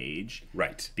same page.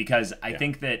 Right. Because I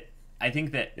think that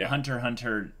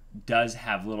HunterxHunter does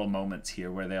have little moments here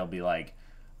where they'll be like,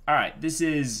 all right, this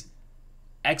is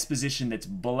exposition that's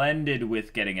blended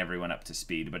with getting everyone up to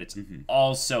speed, but it's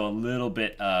also a little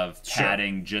bit of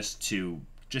padding just to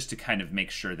kind of make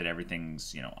sure that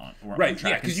everything's on track.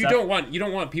 Yeah, because you don't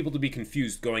want people to be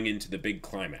confused going into the big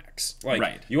climax.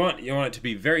 Like, you want it to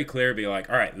be very clear, be like,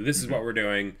 all right, this is what we're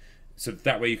doing. So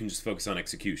that way you can just focus on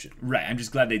execution. Right. I'm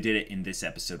just glad they did it in this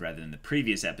episode rather than the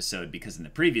previous episode, because in the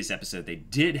previous episode they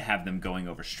did have them going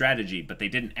over strategy, but they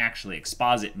didn't actually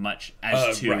exposit much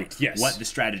as to what the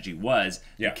strategy was.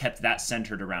 They kept that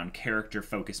centered around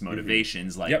character-focused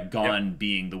motivations, like Gon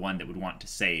being the one that would want to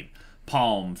save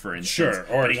Palm, for instance. Sure.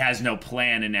 But he has no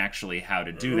plan in actually how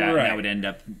to do that, and that would end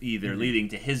up either leading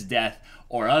to his death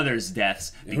or others'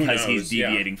 deaths because he's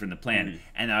deviating from the plan.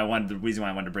 And the reason why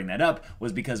I wanted to bring that up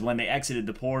was because when they exited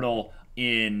the portal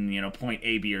in point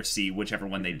A, B, or C, whichever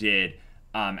one they did,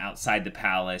 outside the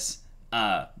palace,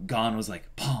 Gon was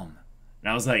like, Palm.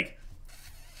 And I was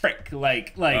frick,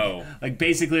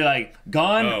 basically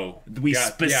Gon, we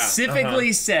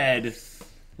specifically said,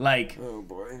 oh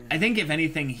boy. I think if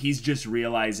anything, he's just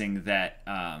realizing that,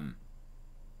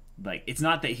 it's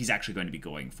not that he's actually going to be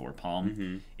going for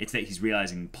Palm. It's that he's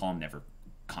realizing Palm never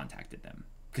contacted them.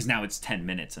 Because now it's 10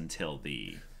 minutes until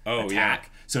the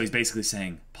attack. So he's basically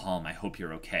saying, Palm, I hope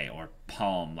you're okay. Or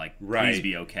Palm, please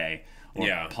be okay. Or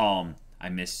Palm, I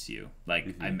miss you.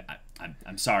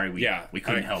 I'm sorry we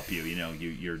couldn't help you.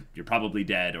 You're probably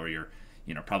dead, or you're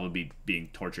probably being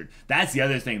tortured. That's the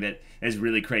other thing that is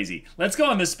really crazy. Let's go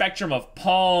on the spectrum of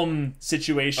Palm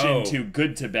situation to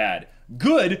good to bad.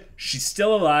 Good, she's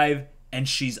still alive, and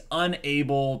she's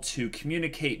unable to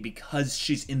communicate because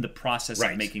she's in the process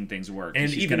of making things work.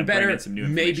 And she's even better, some new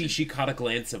maybe she caught a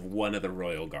glance of one of the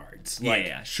royal guards.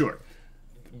 Yeah, sure.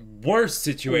 Worst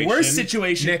situation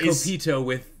Neferpito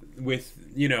with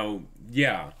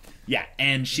Yeah,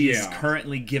 and she is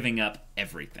currently giving up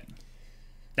everything.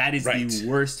 That is the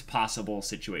worst possible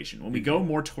situation. When we go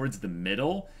more towards the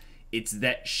middle, it's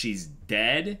that she's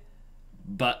dead,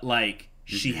 but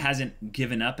she hasn't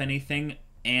given up anything,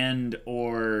 and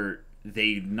or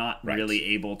they're not really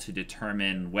able to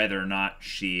determine whether or not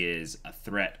she is a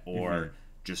threat or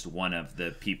just one of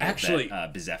the people that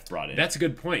Bizef brought in. That's a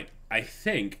good point. I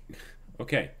think,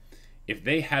 if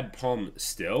they had Palm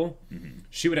still,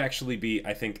 she would actually be,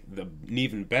 I think, an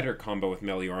even better combo with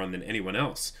Melioran than anyone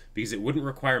else, because it wouldn't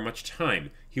require much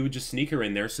time. He would just sneak her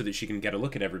in there so that she can get a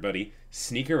look at everybody,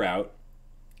 sneak her out,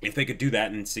 if they could do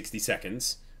that in 60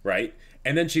 seconds, right?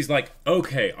 And then she's like,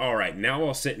 okay, all right, now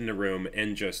I'll sit in a room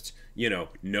and just,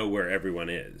 know where everyone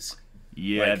is.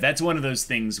 Yeah, that's one of those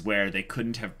things where they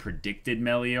couldn't have predicted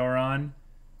Melioran.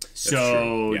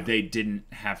 So they didn't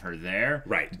have her there.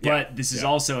 Right. But this is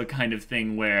also a kind of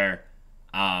thing where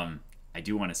I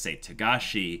do want to say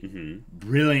Togashi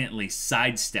brilliantly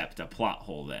sidestepped a plot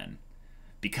hole then.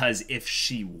 Because if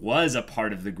she was a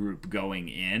part of the group going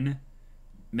in,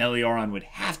 Melioron would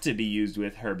have to be used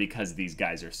with her because these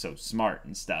guys are so smart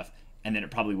and stuff. And then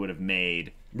it probably would have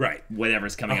made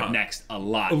whatever's coming up next a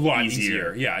lot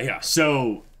easier. Yeah.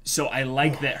 So I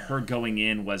like that her going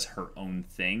in was her own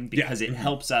thing because it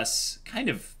helps us kind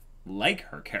of like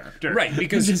her character. Right,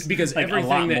 because like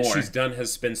everything that more. she's done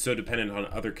has been so dependent on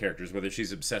other characters, whether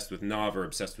she's obsessed with Nav or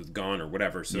obsessed with Gon or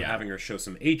whatever. So having her show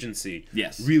some agency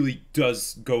really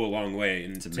does go a long way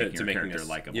into making her character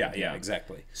likable. Yeah,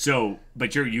 exactly. So,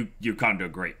 but you've come to a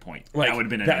great point. Like, that would have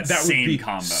been an insane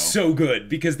combo. So good,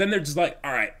 because then they're just like,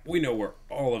 all right, we know where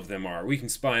all of them are. We can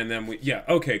spy on them.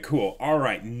 Okay, cool. All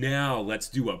right, now let's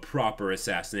do a proper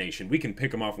assassination. We can pick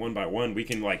them off one by one. We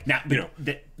can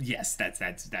yes,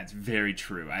 that's very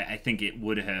true. I think it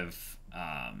would have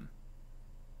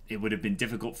been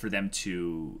difficult for them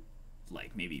to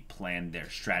like maybe plan their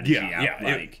strategy out.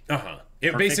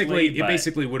 It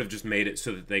basically would have just made it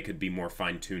so that they could be more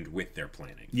fine-tuned with their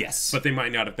planning. Yes. But they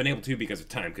might not have been able to because of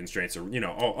time constraints or,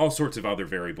 all sorts of other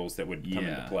variables that would come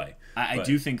into play. I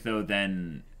do think, though,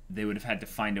 then they would have had to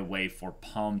find a way for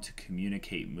Palm to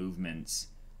communicate movements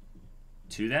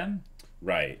to them.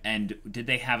 Right. And did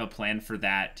they have a plan for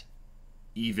that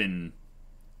even,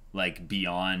 like,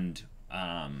 beyond...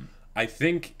 I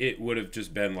think it would have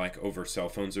just been, like, over cell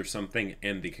phones or something,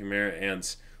 and the Chimera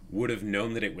Ants would have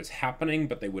known that it was happening,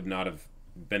 but they would not have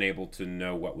been able to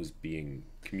know what was being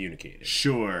communicated.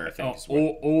 Sure.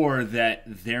 Or that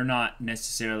they're not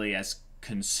necessarily as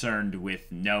concerned with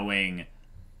knowing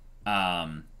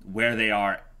where they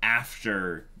are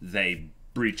after they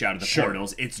breach out of the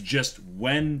portals. It's just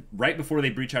right before they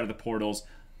breach out of the portals,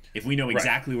 if we know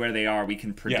exactly where they are, we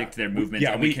can predict their movements.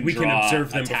 Yeah, and we can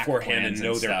observe them beforehand and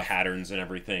know their stuff. patterns and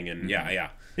everything. And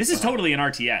This is totally an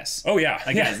RTS. Oh yeah,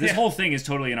 like guys, this whole thing is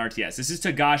totally an RTS. This is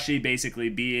Togashi basically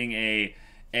being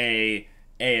an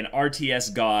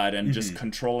RTS god and just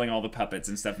controlling all the puppets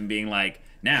and stuff and being like,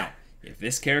 now if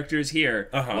this character is here,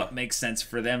 what makes sense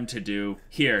for them to do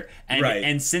here?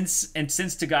 And since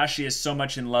Togashi is so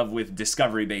much in love with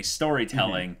discovery-based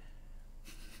storytelling.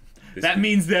 That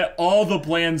means that all the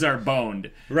plans are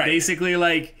boned. Right. Basically,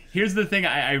 like, here's the thing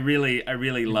I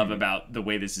really love about the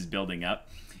way this is building up,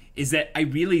 is that I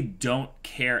really don't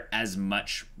care as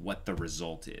much what the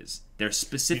result is. There's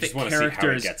specific characters. See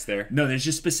how it gets there? No, there's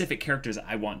just specific characters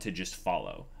I want to just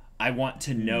follow. I want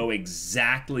to know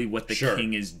exactly what the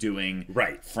king is doing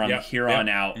from here on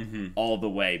out all the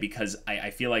way, because I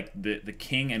feel like the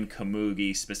king and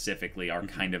Komugi specifically are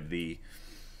kind of the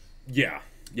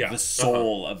the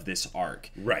soul of this arc.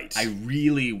 Right. I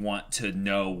really want to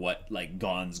know what like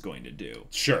Gon's going to do.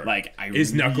 Sure. Like,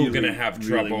 is Knuckle gonna have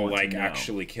trouble like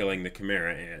actually killing the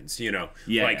Chimera Ants?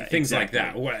 Things like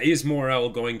that. Is Morel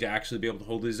going to actually be able to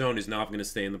hold his own? Is Nav gonna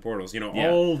stay in the portals?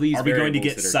 All these. Are we going to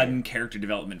get sudden character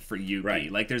development for Yugi?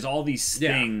 Right. Like, there's all these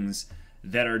things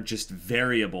that are just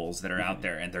variables that are out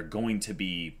there, and they're going to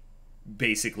be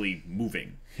basically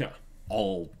moving. Yeah.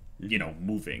 All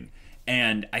moving.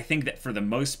 And I think that for the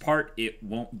most part, it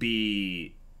won't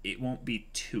be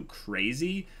too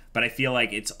crazy, but I feel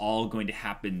like it's all going to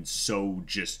happen so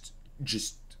just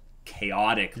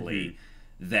chaotically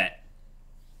that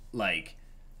like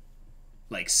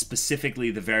specifically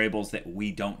the variables that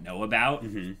we don't know about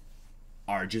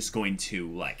are just going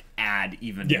to like add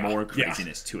even more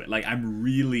craziness to it. Like, I'm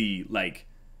really like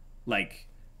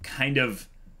kind of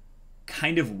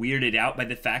weirded out by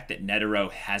the fact that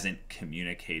Netero hasn't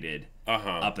communicated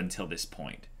up until this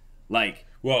point. Like,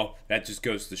 well, that just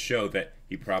goes to show that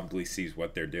he probably sees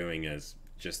what they're doing as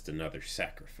just another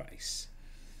sacrifice.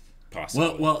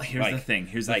 Possibly. Well, here's the thing.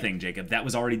 Here's the thing, Jacob. That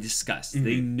was already discussed.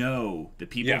 They know, the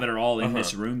people that are all in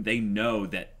this room, they know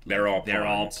that they're all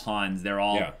pawns. They're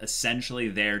all essentially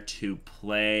there to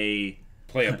play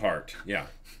a part. Yeah.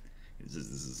 This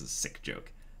is a sick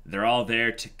joke. They're all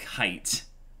there to kite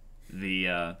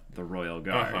the Royal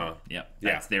Guard. Yep.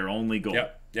 That's their only goal.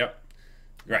 Yep.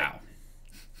 Wow.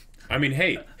 I mean,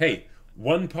 hey,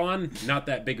 one pawn, not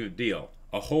that big of a deal.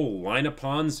 A whole line of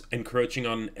pawns encroaching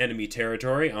on enemy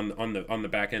territory, on the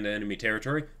back end of enemy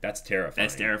territory, that's terrifying.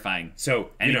 That's terrifying.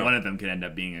 So any one of them could end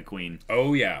up being a queen.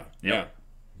 Oh yeah. Yep.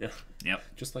 Yep.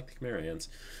 Just like the Chimera Ants.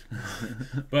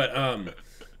 But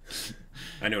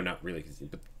I know, not really.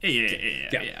 But,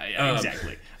 yeah,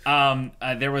 exactly.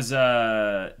 There was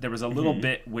a little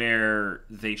bit where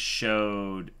they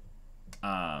showed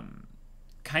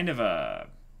kind of a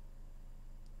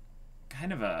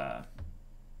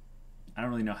I don't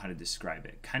really know how to describe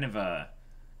it. Kind of a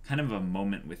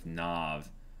moment with Nav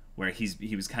where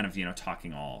he was kind of, you know,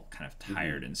 talking all kind of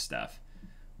tired and stuff,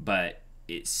 but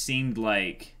it seemed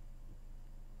like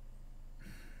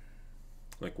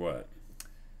what?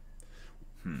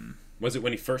 Was it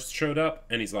when he first showed up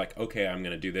and he's like, okay, I'm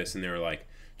gonna do this, and they were like,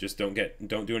 just don't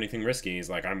do anything risky. He's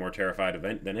like, I'm more terrified of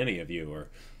than any of you, or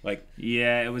like.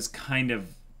 Yeah, it was kind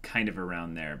of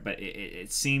around there, but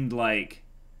it seemed like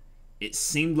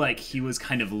he was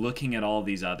kind of looking at all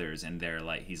these others, and they're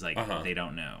like, he's like, they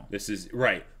don't know. This is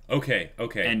right. Okay.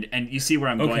 And you see where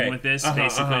I'm going with this,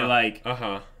 basically,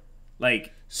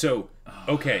 like so.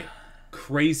 Okay,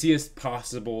 craziest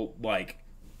possible, like,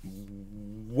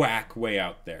 whack way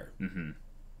out there.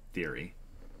 Theory.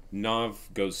 Nav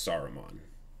goes Saruman.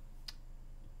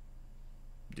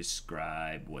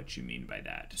 Describe what you mean by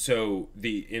that. So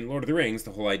in Lord of the Rings,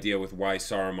 the whole idea with why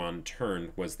Saruman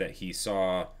turned was that he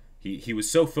saw he was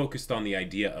so focused on the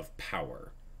idea of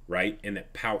power, right? And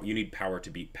that you need power to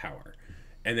beat power.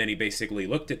 And then he basically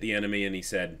looked at the enemy and he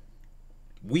said,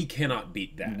 we cannot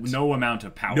beat that. No amount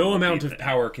of power. No amount of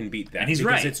power can beat that. And he's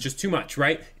right. Because it's just too much,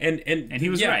 right? And he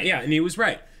was right. Yeah, and he was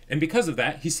right. And because of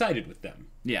that, he sided with them.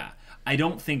 Yeah. I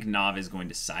don't think Nav is going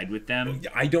to side with them.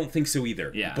 I don't think so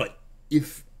either. Yeah. But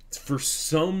if for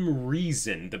some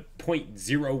reason, the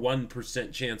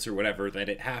 0.01% chance or whatever that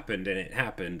it happened, and it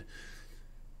happened,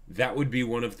 that would be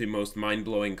one of the most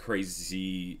mind-blowing,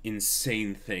 crazy,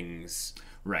 insane things.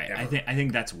 Right. Ever. I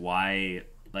think that's why,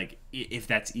 like, if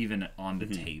that's even on the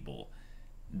table,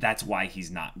 that's why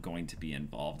he's not going to be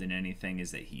involved in anything,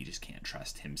 is that he just can't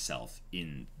trust himself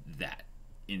in that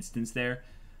instance there.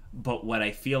 But what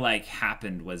I feel like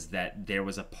happened was that there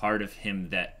was a part of him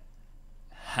that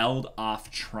held off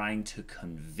trying to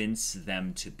convince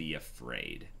them to be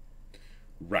afraid.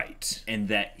 Right. And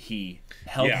that he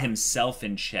held himself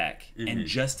in check, and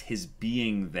just his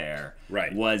being there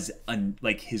was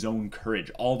like his own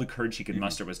courage. All the courage he could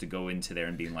muster was to go into there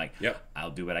and being like,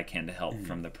 I'll do what I can to help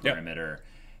from the perimeter.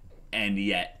 And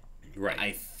yet,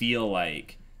 I feel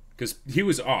like... Because he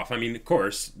was off, I mean, of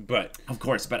course, but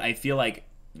I feel like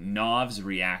Nav's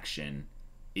reaction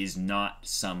is not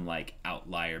some, like,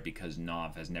 outlier because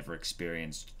Nav has never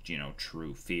experienced, you know,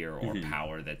 true fear or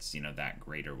power that's, you know, that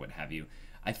great or what have you.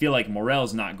 I feel like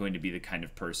Morel's not going to be the kind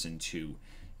of person to,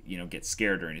 you know, get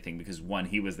scared or anything, because one,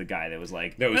 he was the guy that was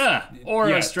like,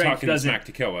 aura strength doesn't smack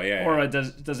to kill, aura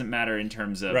doesn't matter in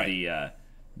terms of the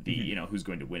you know, who's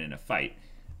going to win in a fight.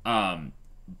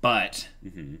 But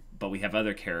we have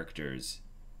other characters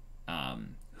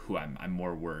who I'm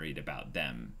more worried about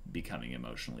them becoming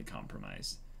emotionally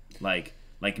compromised. Like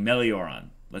Melioran,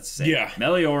 let's say. Yeah.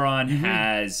 Melioran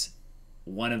has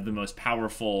one of the most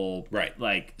powerful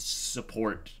like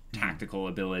support tactical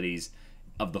abilities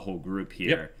of the whole group here.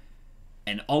 Yep.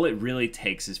 And all it really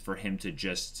takes is for him to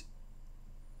just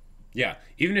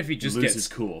even if he just loses his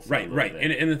cool for a little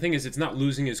bit. And the thing is, it's not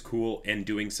losing his cool and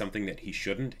doing something that he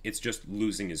shouldn't, it's just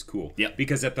losing his cool. Yep.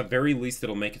 Because at the very least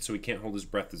it'll make it so he can't hold his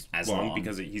breath as long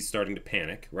because he's starting to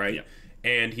panic, right? Yep.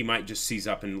 And he might just seize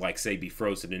up and, like, say, be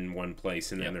frozen in one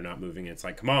place, and then they're not moving. It's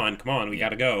like, come on, we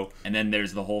gotta go. And then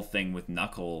there's the whole thing with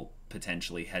Knuckle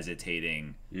potentially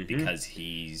hesitating because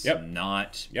he's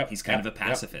not... He's kind of a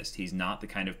pacifist. He's not the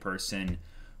kind of person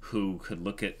who could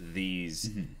look at these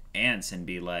ants and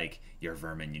be like, you're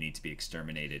vermin, you need to be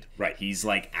exterminated. Right. He's,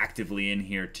 like, actively in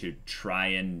here to try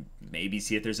and maybe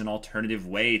see if there's an alternative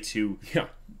way to...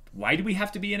 Why do we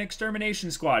have to be an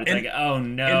extermination squad? It's like, oh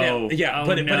no.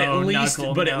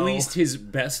 At least his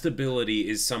best ability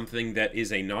is something that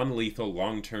is a non-lethal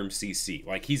long-term CC.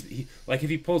 Like if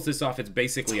he pulls this off, it's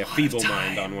basically a feeble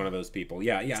mind on one of those people.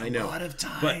 Yeah, I know. A lot of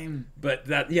time. But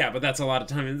that's a lot of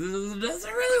time. It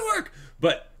doesn't really work.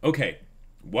 But okay,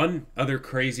 one other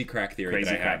crazy crack theory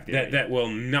that I have that will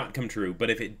not come true. But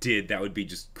if it did, that would be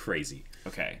just crazy.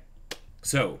 Okay.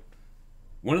 So,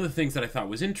 one of the things that I thought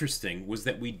was interesting was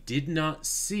that we did not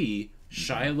see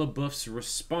Shia LaBeouf's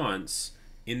response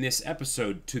in this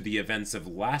episode to the events of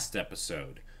last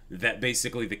episode. That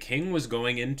basically the king was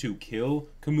going in to kill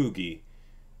Kamugi,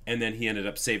 and then he ended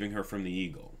up saving her from the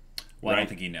eagle. Well, I don't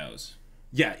think he knows.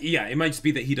 Yeah, it might just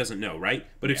be that he doesn't know, right?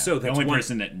 But if so, that's the only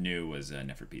person that knew was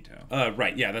Neferpito.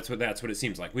 Right, yeah, that's what it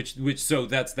seems like. So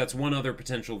that's one other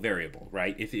potential variable,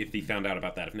 right? If he found out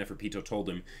about that, if Neferpito told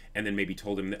him, and then maybe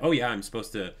told him that, oh yeah, I'm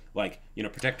supposed to, like, you know,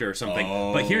 protect her or something.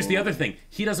 Oh. But here's the other thing: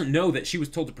 he doesn't know that she was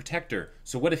told to protect her.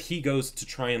 So what if he goes to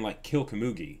try and, like, kill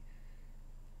Kamugi,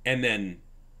 and then?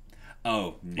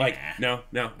 Oh, nah. Like, no,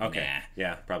 okay, nah.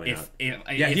 Yeah, probably not.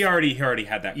 If he already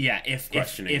had that. Yeah, if the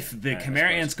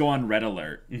Chimerians go on red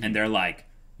alert and they're like,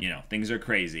 you know, things are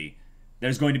crazy,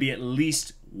 there's going to be at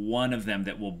least one of them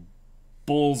that will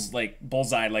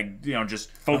bullseye, like, you know,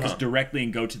 just focus directly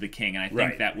and go to the king. And I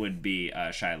think that would be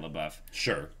Shia LaBeouf.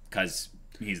 Sure. Because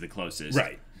he's the closest.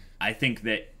 Right. I think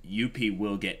that UP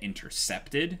will get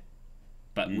intercepted,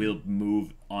 but will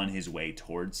move on his way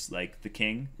towards, like, the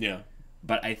king. Yeah.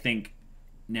 But I think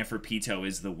Neferpito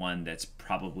is the one that's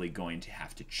probably going to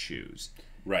have to choose.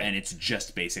 Right. And it's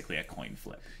just basically a coin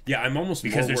flip. Yeah, I'm almost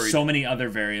because more there's worried. So many other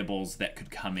variables that could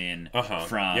come in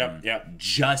from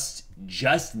just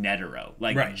Netero.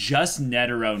 Like, just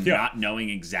Netero not knowing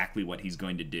exactly what he's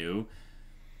going to do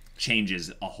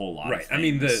changes a whole lot of things. I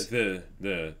mean,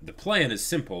 the plan is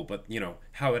simple, but, you know,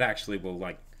 how it actually will,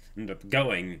 like, end up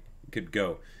going could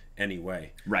go any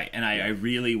way. Right, and I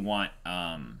really want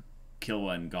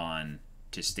Killua and Gon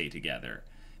to stay together,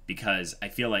 because I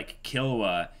feel like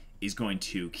Killua is going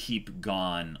to keep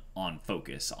Gon on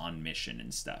focus, on mission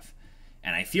and stuff.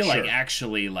 And I feel like,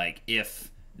 actually, like, if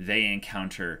they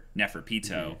encounter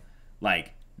Neferpito,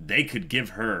 like, they could give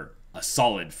her a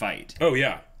solid fight. Oh,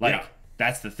 yeah. Like,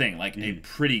 that's the thing. Like, a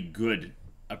pretty good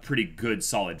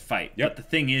solid fight. But the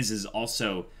thing is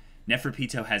also,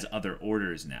 Neferpito has other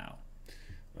orders now.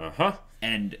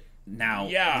 And now,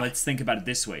 let's think about it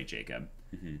this way, Jacob.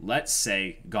 Let's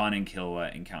say Gon and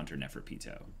Killua encounter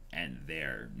Neferpito, and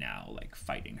they're now, like,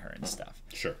 fighting her and stuff.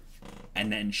 Sure.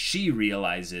 And then she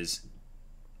realizes,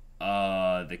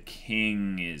 the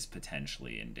king is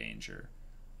potentially in danger.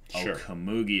 Sure. Oh,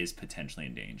 Komugi is potentially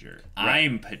in danger.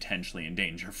 I'm potentially in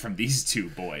danger from these two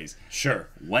boys. Sure.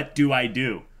 What do I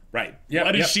do? Right.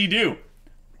 What does she do?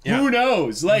 Who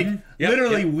knows? Like,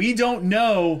 literally, we don't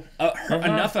know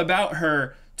enough about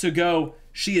her to go,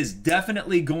 she is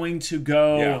definitely going to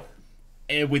go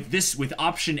with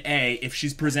option A if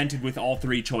she's presented with all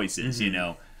three choices, you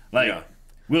know? Like,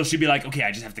 will she be like, okay,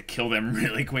 I just have to kill them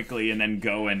really quickly and then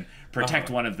go and protect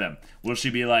one of them? Will she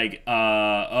be like,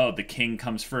 oh, the king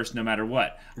comes first no matter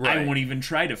what. I won't even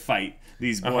try to fight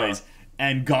these boys.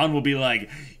 And Gon will be like,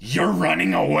 you're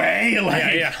running away?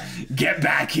 Like, get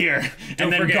back here.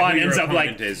 And then Gon ends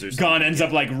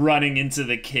up like running into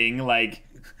the king, like,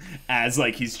 as,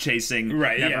 like, he's chasing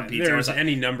Neferpito. There's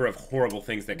any number of horrible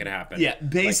things that could happen. Yeah,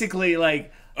 basically,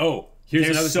 like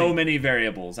there's so many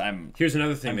variables. Here's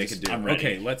another thing they could do.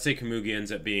 Okay, let's say Komugi ends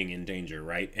up being in danger,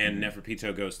 right? And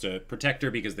Neferpito goes to protect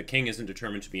her because the king isn't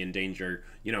determined to be in danger,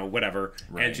 you know, whatever.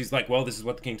 And she's like, well, this is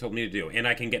what the king told me to do, and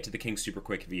I can get to the king super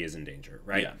quick if he is in danger,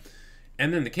 right?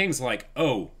 And then the king's like,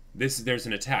 oh, there's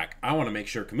an attack. I want to make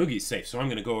sure Komugi's safe, so I'm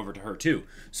going to go over to her too.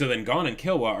 So then Gon and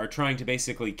Killua are trying to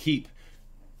basically keep,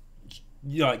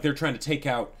 you know, like, they're trying to take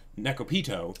out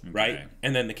Neferpito, right?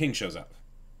 And then the king shows up.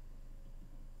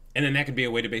 And then that could be a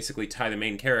way to basically tie the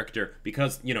main character,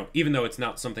 because, you know, even though it's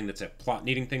not something that's a plot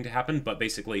needing thing to happen, but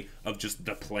basically of just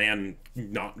the plan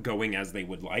not going as they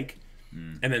would like.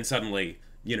 And then suddenly,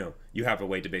 you know, you have a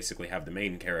way to basically have the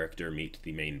main character meet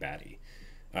the main baddie.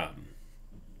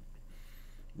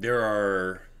 There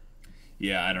are...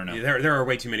 Yeah, I don't know. There are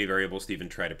way too many variables to even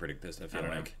try to predict this, I feel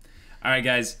like. All right,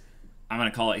 guys. I'm gonna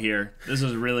call it here. This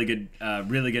was a really good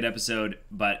episode,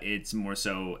 but it's more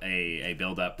so a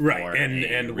build up for and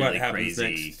really what happens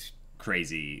next.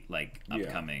 crazy like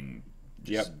upcoming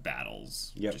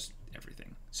battles, just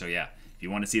everything. So yeah, if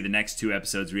you want to see the next 2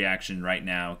 episodes reaction right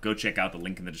now, go check out the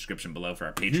link in the description below for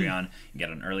our Patreon. You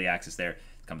get an early access there.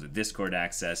 It comes with Discord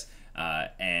access,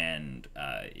 and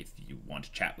if you want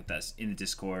to chat with us in the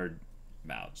Discord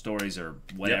about stories or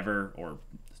whatever or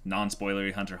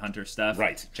non-spoilery Hunter stuff,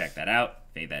 check that out.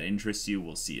 If that interests you,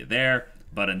 we'll see you there.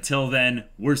 But until then,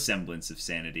 we're Semblance of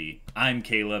Sanity. I'm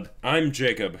Caleb. I'm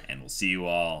Jacob. And we'll see you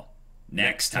all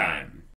next time.